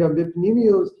Giluim llegan a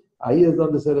Bepnimius, ahí es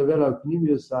donde se revela el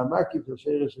Pnimius a Makif, el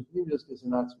Sheresh Pnimius, que es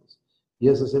en Atzmus. Y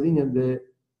eso se viene de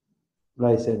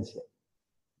la esencia.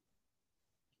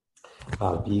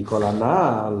 על פי כל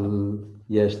הנ"ל,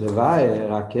 יש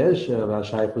לבאר הקשר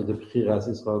והשייכות לבחירת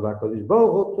ישראל והקדוש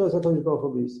ברוך הוא, בחירת הקדוש ברוך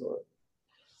הוא בישראל.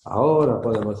 Ahora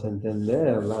podemos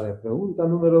entender la pregunta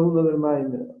número 1 del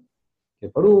Maimer, que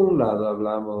por un lado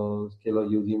hablamos que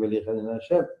los Yudim eligen a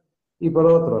Hashem, y por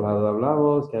otro lado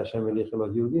hablamos que Hashem elige a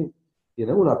los Yudim. Y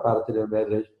en una parte del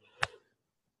Medrash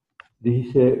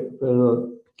dice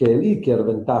que el Iker,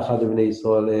 ventaja de Bnei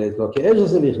Israel, es lo que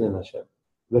ellos eligen en Hashem.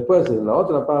 Después, en la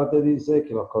otra parte dice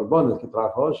que los corbones que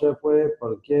trajo Hashem fue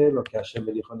porque lo que Hashem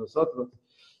elijo a nosotros.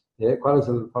 ¿Cuál es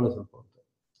el punto?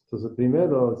 Entonces,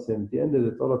 primero se entiende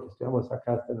de todo lo que estudiamos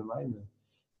acá en el Maimer,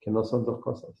 que no son dos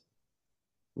cosas.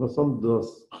 No son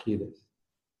dos gires.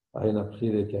 Hay una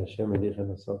gire que Hashem elige a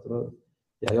nosotros,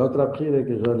 y hay otra gire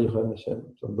que yo elijo a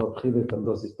Hashem. Son dos gires, son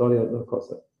dos historias, dos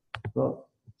cosas. No.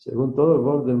 Según todo el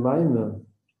borde del Maimer,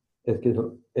 es que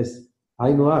es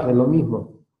Ainuaj, es lo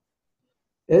mismo.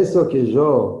 Eso que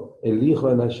yo elijo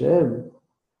en Hashem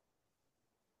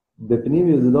de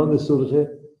Pnimius, ¿de dónde surge?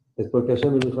 Es porque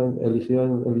Hashem eligió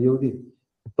el Yehudi.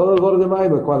 Todo el borde de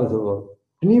Maimon, ¿cuál es el borde?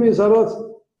 Pnimius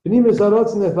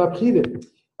Arotzen es la Bchire.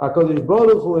 HaKadosh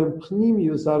Baruch Hu en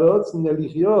Pnimius Arotzen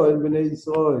eligió el Bnei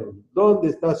Israel. ¿Dónde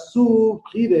está su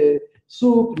Bchire?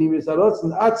 Su Pnimius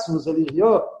Arotzen Atzmus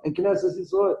eligió en Knesset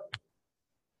Israel.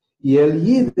 Y el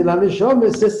Yid de la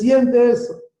Neshome se siente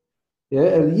eso.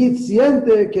 El Yid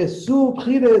siente que su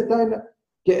Bchire está en...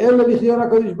 que él eligió a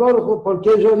HaKadosh Baruch Hu. ¿Por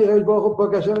qué yo eligió a Baruch Hu?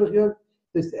 Porque Hashem eligió.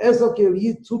 Entonces, eso que el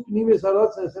Yid su Pnimius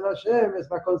Arotzen es en Hashem es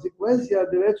la consecuencia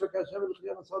del hecho que Hashem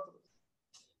eligió a nosotros.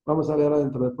 Vamos a leer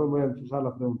adentro, después voy a fijar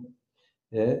la pregunta.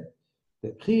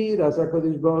 Bchiras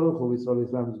HaKadosh Baruch Hu B'Yisrael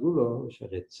Islam Zgulo,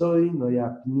 Sheretzoi no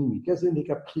ya Pnimi. ¿Qué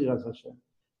significa Bchiras Hashem?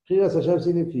 Bchiras Hashem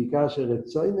significa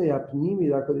Sheretzoi no ya Pnimi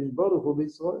de HaKadosh Baruch Hu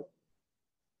B'Yisrael.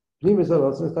 Pnimi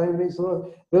Sarotzen está en B'Yisrael.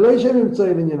 ולא ישב למצוא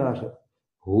לעניין אחר.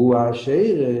 הוא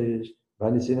השרש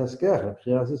והניסין הסכך,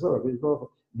 בחירת ישראל, HaKadosh Baruch Hu.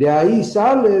 De ahí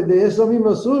sale, de eso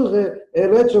mismo surge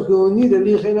el hecho que unir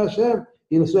elige en Hashem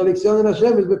y su elección en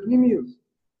Hashem es B'Pnimius.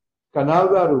 Canal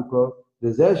Baruco,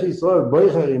 desde שישראל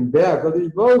בוחרים בהקדוש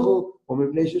ברוך הוא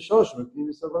ומפני ששוש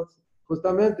בפנימיוס הרוצן.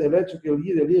 Justamente el hecho que el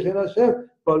Yid elige en Hashem,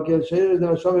 porque el Sheir de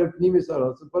Hashem es בפנימיוס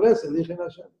הרוצן, por eso elige en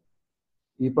Hashem.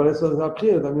 Y por eso la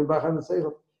Bchira también baja en el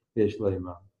Seichel. יש לו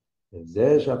אימה.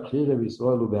 זה שהבחירה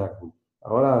בישראל הוא בהגוף.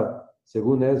 Ahora,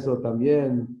 según eso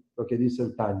también, lo que dice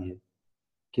el Tanya,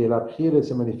 que la Bchira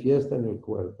se manifiesta en el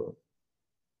cuerpo.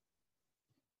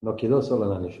 No quedó solo en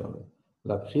la Neshama.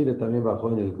 La Bchira también bajó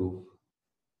en el Guf.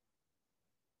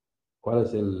 ¿Cuál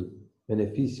es el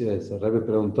beneficio de eso? El Rebbe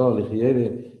preguntó,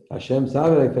 Hashem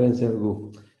sabe la diferencia del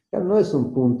Guf. No es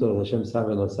un punto, Hashem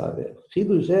sabe o no sabe.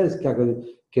 Hidush es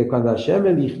que cuando Hashem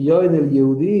eligió en el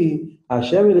Yehudi,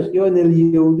 Hashem eligió en el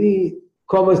Yehudi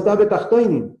como está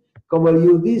Betachtoinim. Como el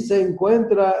Yehudi se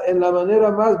encuentra en la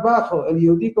manera más bajo, el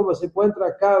Yehudi como se encuentra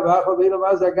acá abajo, ve lo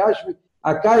más de Agashmi.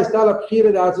 Acá está la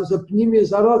Bchira de Atzmus, el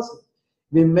Pnimius Arotzen.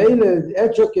 El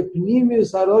hecho que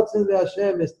Pnimius Arotzen de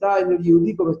Hashem está en el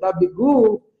Yehudi como está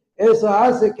Biguf, eso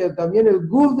hace que también el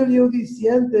Guf del Yehudi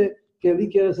siente que él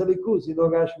quiere ser Likus y no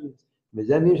Gashmi.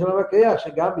 וזה נעים של המקריח,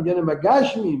 שגם בעניינים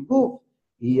הגשמיים, גוף,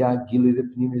 היא הגילוי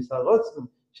לפנימיוס הרוצן,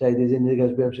 שהידי זה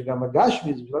נרגש בהם שגם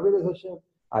הגשמי, זה בשביל את השם.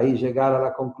 Ahí llegar a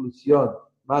la conclusión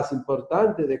más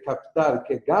importante de captar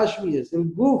que Gashmi es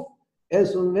el Guf,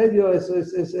 es un medio,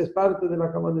 es parte de la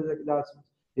Kavanah de Gashmi.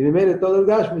 Y primero todo el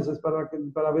Gashmi es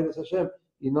para ver a Hashem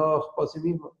y no por sí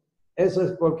mismo. Eso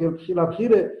es porque la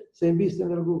Bchire se inviste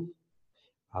en el Guf.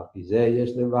 על פי זה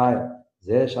יש לוואי,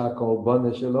 זה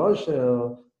שהקורבן של אושר,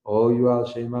 או יהיו על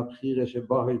שם הבחירה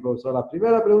שבו יש בו. La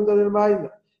primera pregunta del Maimon,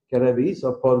 que Rebbe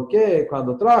hizo, ¿por qué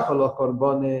cuando trajo los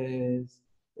corbones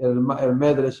el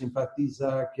Medrash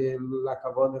enfatiza que la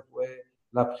Kavanah fue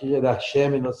la Bchira de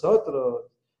Hashem en nosotros?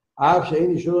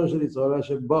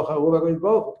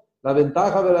 La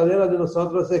ventaja verdadera de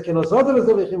nosotros es que nosotros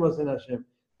elegimos en Hashem.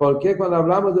 ¿Por qué cuando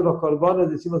hablamos de los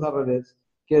corbones decimos al revés?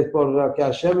 Que es por lo que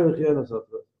Hashem eligió en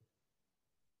nosotros.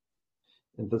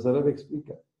 Entonces Rebbe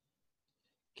explica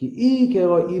que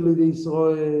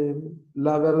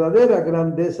la verdadera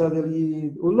grandeza del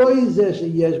Yid,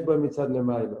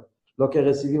 lo que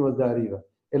recibimos de arriba,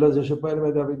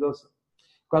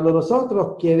 cuando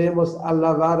nosotros queremos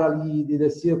alabar al Yid y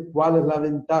decir cuál es la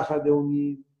ventaja de un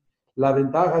Yid, la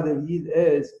ventaja del Yid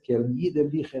es que el Yid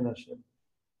elige en Hashem.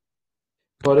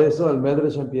 Por eso el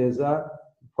Medrash empieza,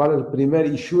 ¿cuál es el primer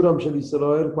Ishuram Shel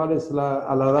Israel? ¿Cuál es la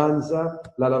alabanza?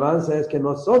 La alabanza es que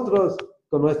nosotros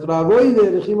con nuestro avoide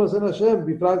elegimos en Hashem,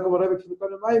 Bifrat como Rebbe explicó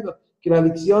en el Maimon, que la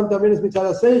elección también es Mitzad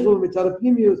HaSeichel, Mitzad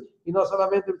HaPnimius, y no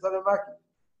solamente Mitzad HaMaki.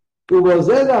 Hubo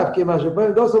Zedach, que más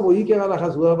después dos somos Iker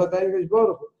Anachasudar Batayim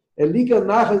Geshborch. El Iker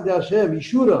Naches de Hashem,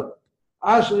 Ishuram,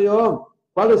 Ashrei Om.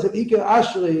 ¿Cuál es el Iker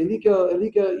Ashrei, el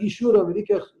Iker Ishuram, el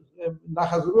Iker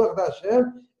Nachasudar de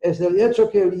Hashem? Es el hecho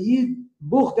que el Yid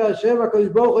busca a Hashem, a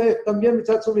Kadosh Baruch Hu, también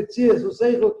Mitzad su Mitzir, su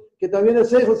Seichel, que también el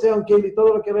Seichel sea un Keli,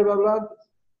 todo lo que Rebbe habló antes.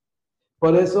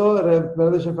 Por eso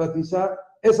Rebbe enfatiza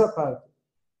esa parte,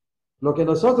 lo que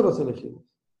nosotros elegimos.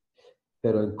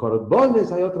 Pero en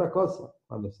corbones hay otra cosa.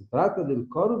 Cuando se trata del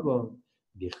corbon,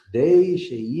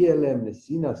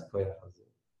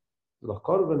 los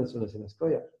corbones son nesinas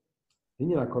koyach.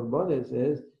 Y los corbones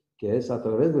es que es a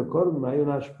través del corbon hay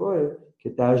una ashpoe que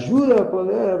te ayuda a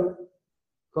poder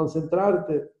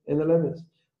concentrarte en el emes.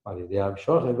 Para idea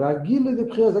amshoche, והגילוי de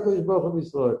בחירת הקדוש ברוך הוא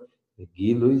בישראל.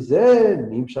 וגילוי זה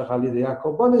נמשך על ידי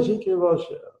הקורבנות שהקריב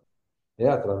אושר.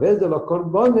 A través de los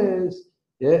corbones,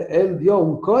 él dio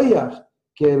un koyach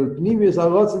que el Pnimius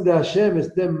Arotzen de Hashem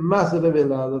esté más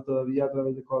revelado todavía a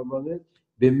través de corbones.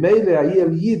 Bemeile ahí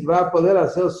el Yid va a poder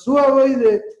hacer su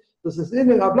avoide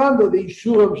Entonces, hablando de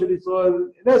Ishurim Shel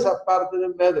Israel, en esa parte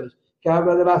del Medrash, que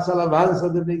habla de las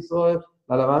alabanzas de Israel,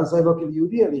 la alabanza es lo que el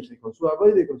Yudí elige, con su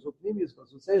avoide, con sus primios, con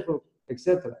sus hijos,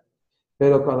 etc.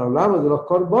 Pero cuando hablamos de los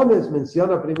corbones,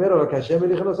 menciona primero lo que Hashem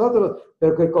elige a nosotros,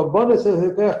 pero que el corbones es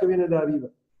el que viene de arriba,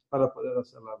 para poder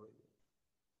hacer la avoide.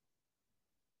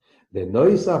 De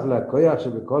Noisaf la koyach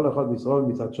shebekol echad Yisrael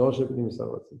mitzad shoshe pnim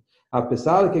Yisrael. A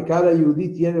pesar que cada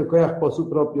Yudí tiene el koyach por su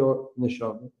propio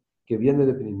neshama, que viene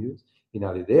de Primius, y en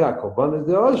la idea, corbones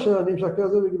de Osha,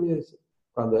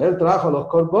 cuando él trajo los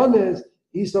corbones,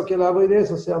 hizo que la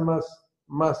avoideza sea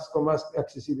con más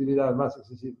accesibilidad, más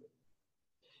accesible.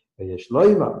 Acá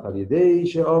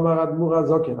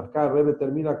el Rebbe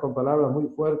termina con palabras muy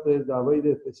fuertes de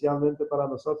avoide, especialmente para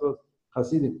nosotros,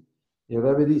 Hasidim. Y el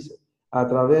Rebbe dice, a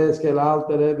través que el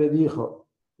Alter Rebbe dijo,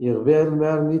 el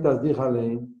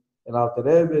Alter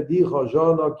Rebbe dijo,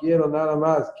 yo no quiero nada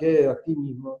más que a ti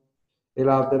mismo. El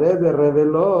Alter Rebbe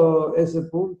reveló ese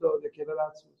punto de que era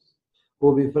Atzmus.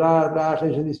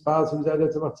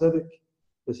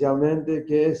 Especialmente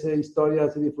que esa historia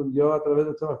se difundió a través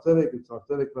de Tzemach Tzedek, el Tzemach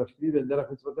Tzedek lo escribe en Derech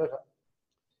Mitzvoteja.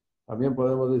 También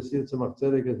podemos decir Tzemach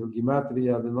Tzedek es el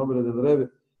Gimatria del nombre del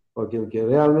Rebbe, porque el que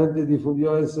realmente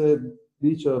difundió ese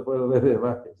dicho fue el Rebbe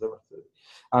más que Tzemach Tzedek.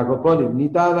 Acoponim,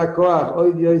 Nitan HaKoach,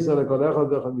 hoy Dios se reconejo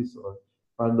de Echad Yisrael.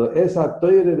 Cuando esa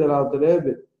toire del Alter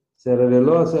Rebbe se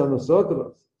reveló hacia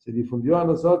nosotros, se difundió a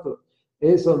nosotros,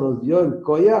 eso nos dio el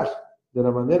koyach de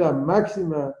la manera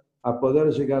máxima a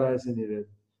poder llegar a ese nivel.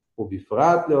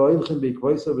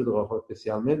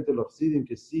 Especialmente los sidim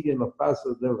que siguen los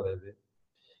pasos del Rebbe,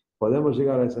 podemos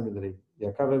llegar a ese nivel. Y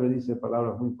acá Rebbe dice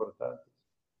palabras muy importantes.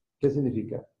 ¿Qué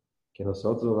significa? ¿Que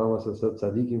nosotros vamos a ser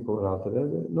tzadikim como el Alter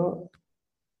Rebbe? No.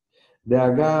 De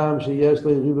Agam sheyesh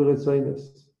lo yiribu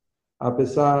retzoines. A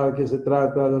pesar que se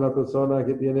trata de una persona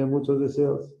que tiene muchos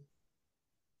deseos.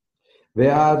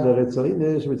 Vead le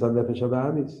retzoines mitzad nefesh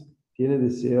habamis. Tiene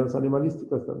deseos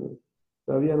animalísticos también.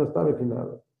 Todavía no está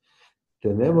refinado.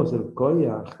 Tenemos el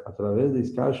koyach a través de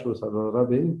Iskashus a los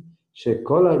Rabbeim,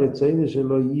 shekol ha-retzoines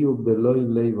shelo yiu beloi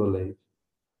leiv oleiv.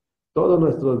 Todos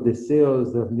nuestros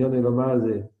deseos de unión y lo más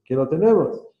que lo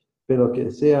tenemos, pero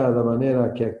que sea de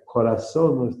manera que el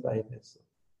corazón no está en eso.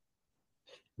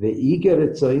 De Iker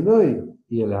retzoinoi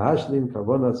y el hashlim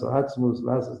kabonas o atzmus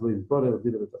lasas lo impore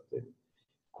dir betachtem.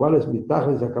 ¿Cuál es mi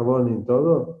tajlis akabon en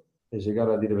todo? Es llegar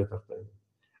a dir betachtem.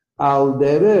 Al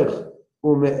derech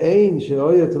umein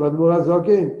sheoyet ladmur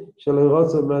hazoken shelo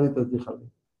yirotzo mani tazdichalim.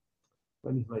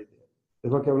 La misma idea.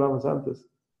 Es lo que hablamos antes.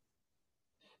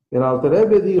 El Alter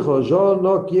Rebbe dijo, yo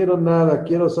no quiero nada,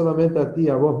 quiero solamente a ti,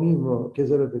 a vos mismo. ¿Qué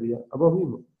se refería? A vos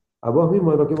mismo. A vos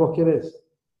mismo es lo que vos querés.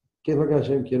 ¿Qué es lo que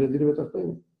Hashem quiere? Dir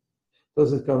betachtem.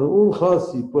 Entonces, cuando un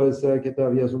Josi puede ser que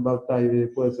todavía es un Baltaibe,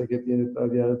 puede ser que tiene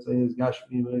todavía sueños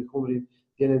Gashmim, Humrim,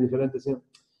 tiene diferentes,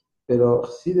 pero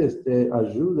Chassidus te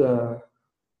ayuda a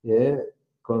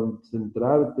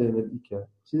concentrarte en el Iker.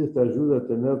 Chassidus te ayuda a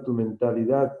tener tu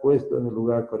mentalidad puesta en el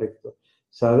lugar correcto.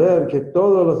 Saber que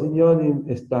todos los inyonim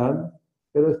están,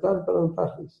 pero están para un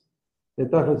Tajlis. El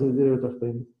Tajlis es Dir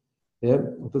betachtem.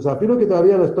 Entonces, a que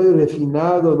todavía no estoy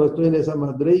refinado, no estoy en esa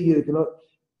madrigue, que no,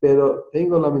 pero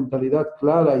tengo la mentalidad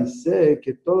clara y sé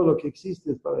que todo lo que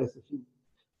existe es para ese fin.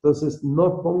 Entonces,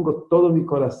 no pongo todo mi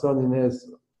corazón en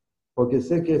eso, porque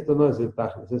sé que esto no es el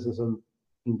Tajlis, eso es un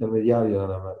intermediario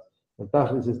nada más. El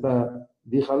Tajlis está,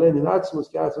 díjale, en Atzmus,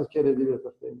 que Atzmus quiere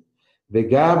libertad.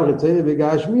 Vegab, Retzeine,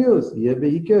 Vegashmius, y es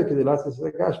Beike, que de las es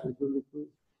Gashmius.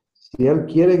 Si él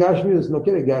quiere Gashmius, no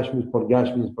quiere Gashmius por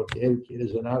Gashmius, porque él quiere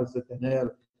llenarse,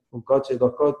 tener un coche,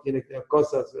 dos coches, tiene que tener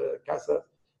cosas, casas.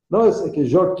 No es que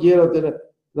yo quiero tener,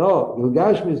 no, el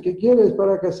Gashmius, ¿qué quiere? Es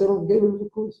para que hacer un Gelem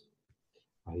Likus.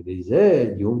 Ahí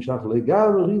dice, Yum Shach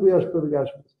Legam, Ribu Yashper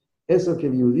Gashmius. Eso que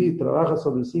el Yudí trabaja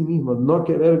sobre sí mismo, no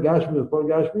querer Gashmius por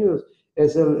Gashmius,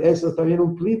 eso es también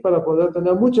un clip para poder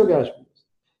tener mucho Gashmius.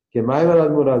 Que Maimar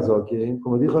al-Murazok,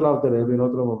 como dijo el Alter Rebbe en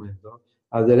otro momento,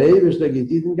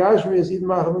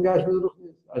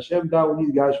 Hashem da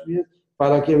unir Gashmius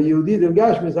para que el Yudí del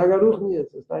Gashmius haga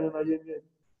Ruchnius. Está en una yemien.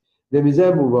 De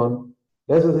Mizem Mubon,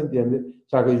 de eso se entiende.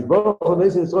 Shakish Baruch no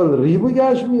dice solo el Ribu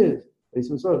Gashmius,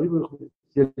 dice solo el Ribu.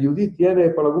 Si el Yudí tiene,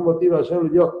 por algún motivo, Hashem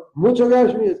le dio mucho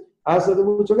Gashmius, hace de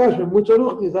mucho Gashmius, mucho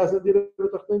Ruchnius, hace de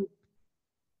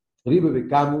Ribu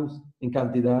Bekamus en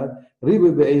cantidad,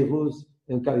 Ribu Beirus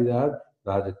en calidad,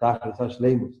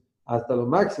 hasta lo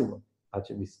máximo.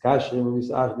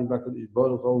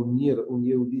 Unir, un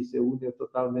Yehudi se une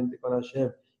totalmente con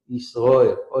Hashem.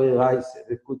 Israel, hoy Raise,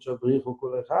 escucho Brijo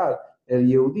Kulechad, el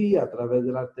Yehudi a través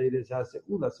de la Teire se hace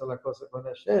una sola cosa con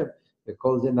Hashem, de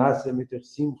Kol nace mit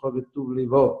Simcha Betuv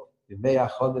Livo, ומי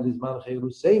אחרונה לזמן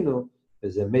חירוסנו,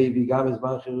 וזה מי וגם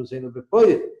זמן חירוסנו בפועל.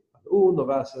 uno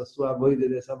va a hacer su avoide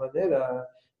de esa manera,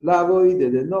 la avoide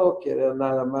de no querer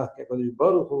nada más que con el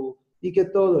Baruj y que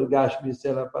todo el Gashmi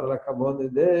sea para la Kamone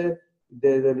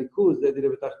de Likus, de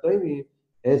Direbetachtoini.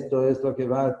 Esto es lo que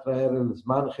va a traer el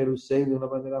Zman Jerusalén de una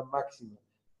manera máxima.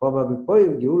 Como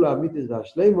Bepoil, Geula Amitis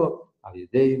Vashleimo,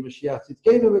 Alidei Mashiach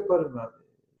Tzidkeinu Bekorem Mamesh.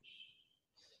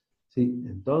 Sí,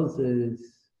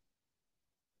 entonces,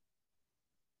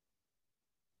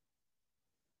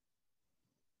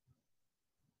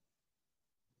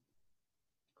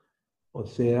 o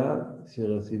sea, si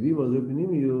recibimos el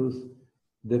Pnimius,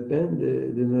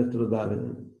 depende de nuestro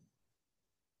Davenen.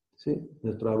 Sí,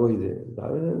 nuestro avoide.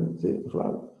 Davenen, sí,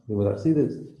 claro. Digo,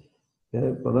 Arcides,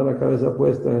 poner la cabeza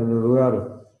puesta en el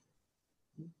lugar,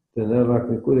 tener la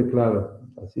actitud clara,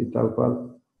 así, tal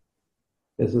cual.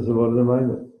 Eso es el orden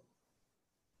Maime.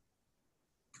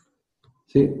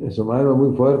 Sí, es un Maime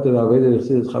muy fuerte de avoide de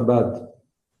Arcides Chabad.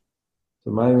 Es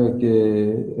un Maime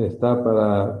que está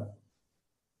para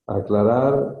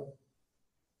aclarar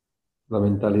la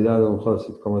mentalidad de un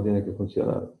Josid, cómo tiene que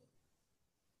funcionar.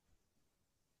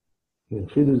 El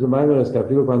Hidus de Maimer es que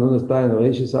cuando uno está en el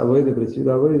Reishis Avoide,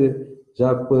 Presidio Avoide,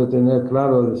 ya puede tener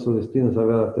claro de su destino,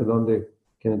 saber hasta dónde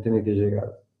tiene que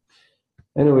llegar.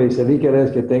 Anyway, si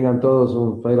querés que tengan todos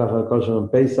un Feirach HaKosher en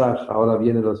Pesach, ahora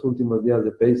vienen los últimos días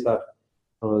de Pesach,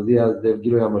 son los días del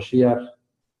Gilu HaMoshiach,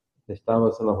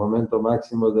 estamos en los momentos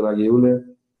máximos de la Geule,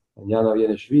 mañana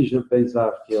viene Shvish el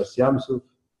Pesach, Kios Yamsuf,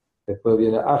 después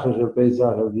viene Achesh el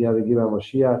Pesach, el día de Gilu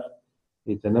HaMoshiach,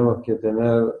 y tenemos que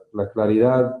tener la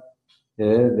claridad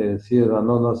de decir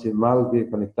no sin mal, que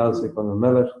conectarse con el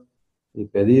Melech y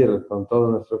pedir con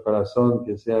todo nuestro corazón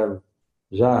que sea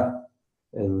ya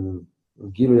el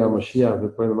Gilu HaMoshiach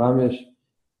después del Mamesh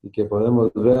y que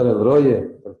podemos ver el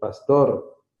Roye, el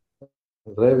pastor,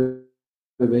 el Rebbe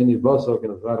Beini Boso que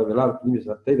nos va a revelar Primis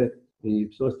Arteire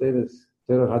y Psos Teves,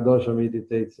 Tero Hadosh Amiti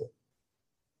Teitze.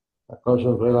 A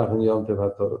Koshon Frelach en Yom Tov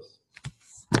a todos.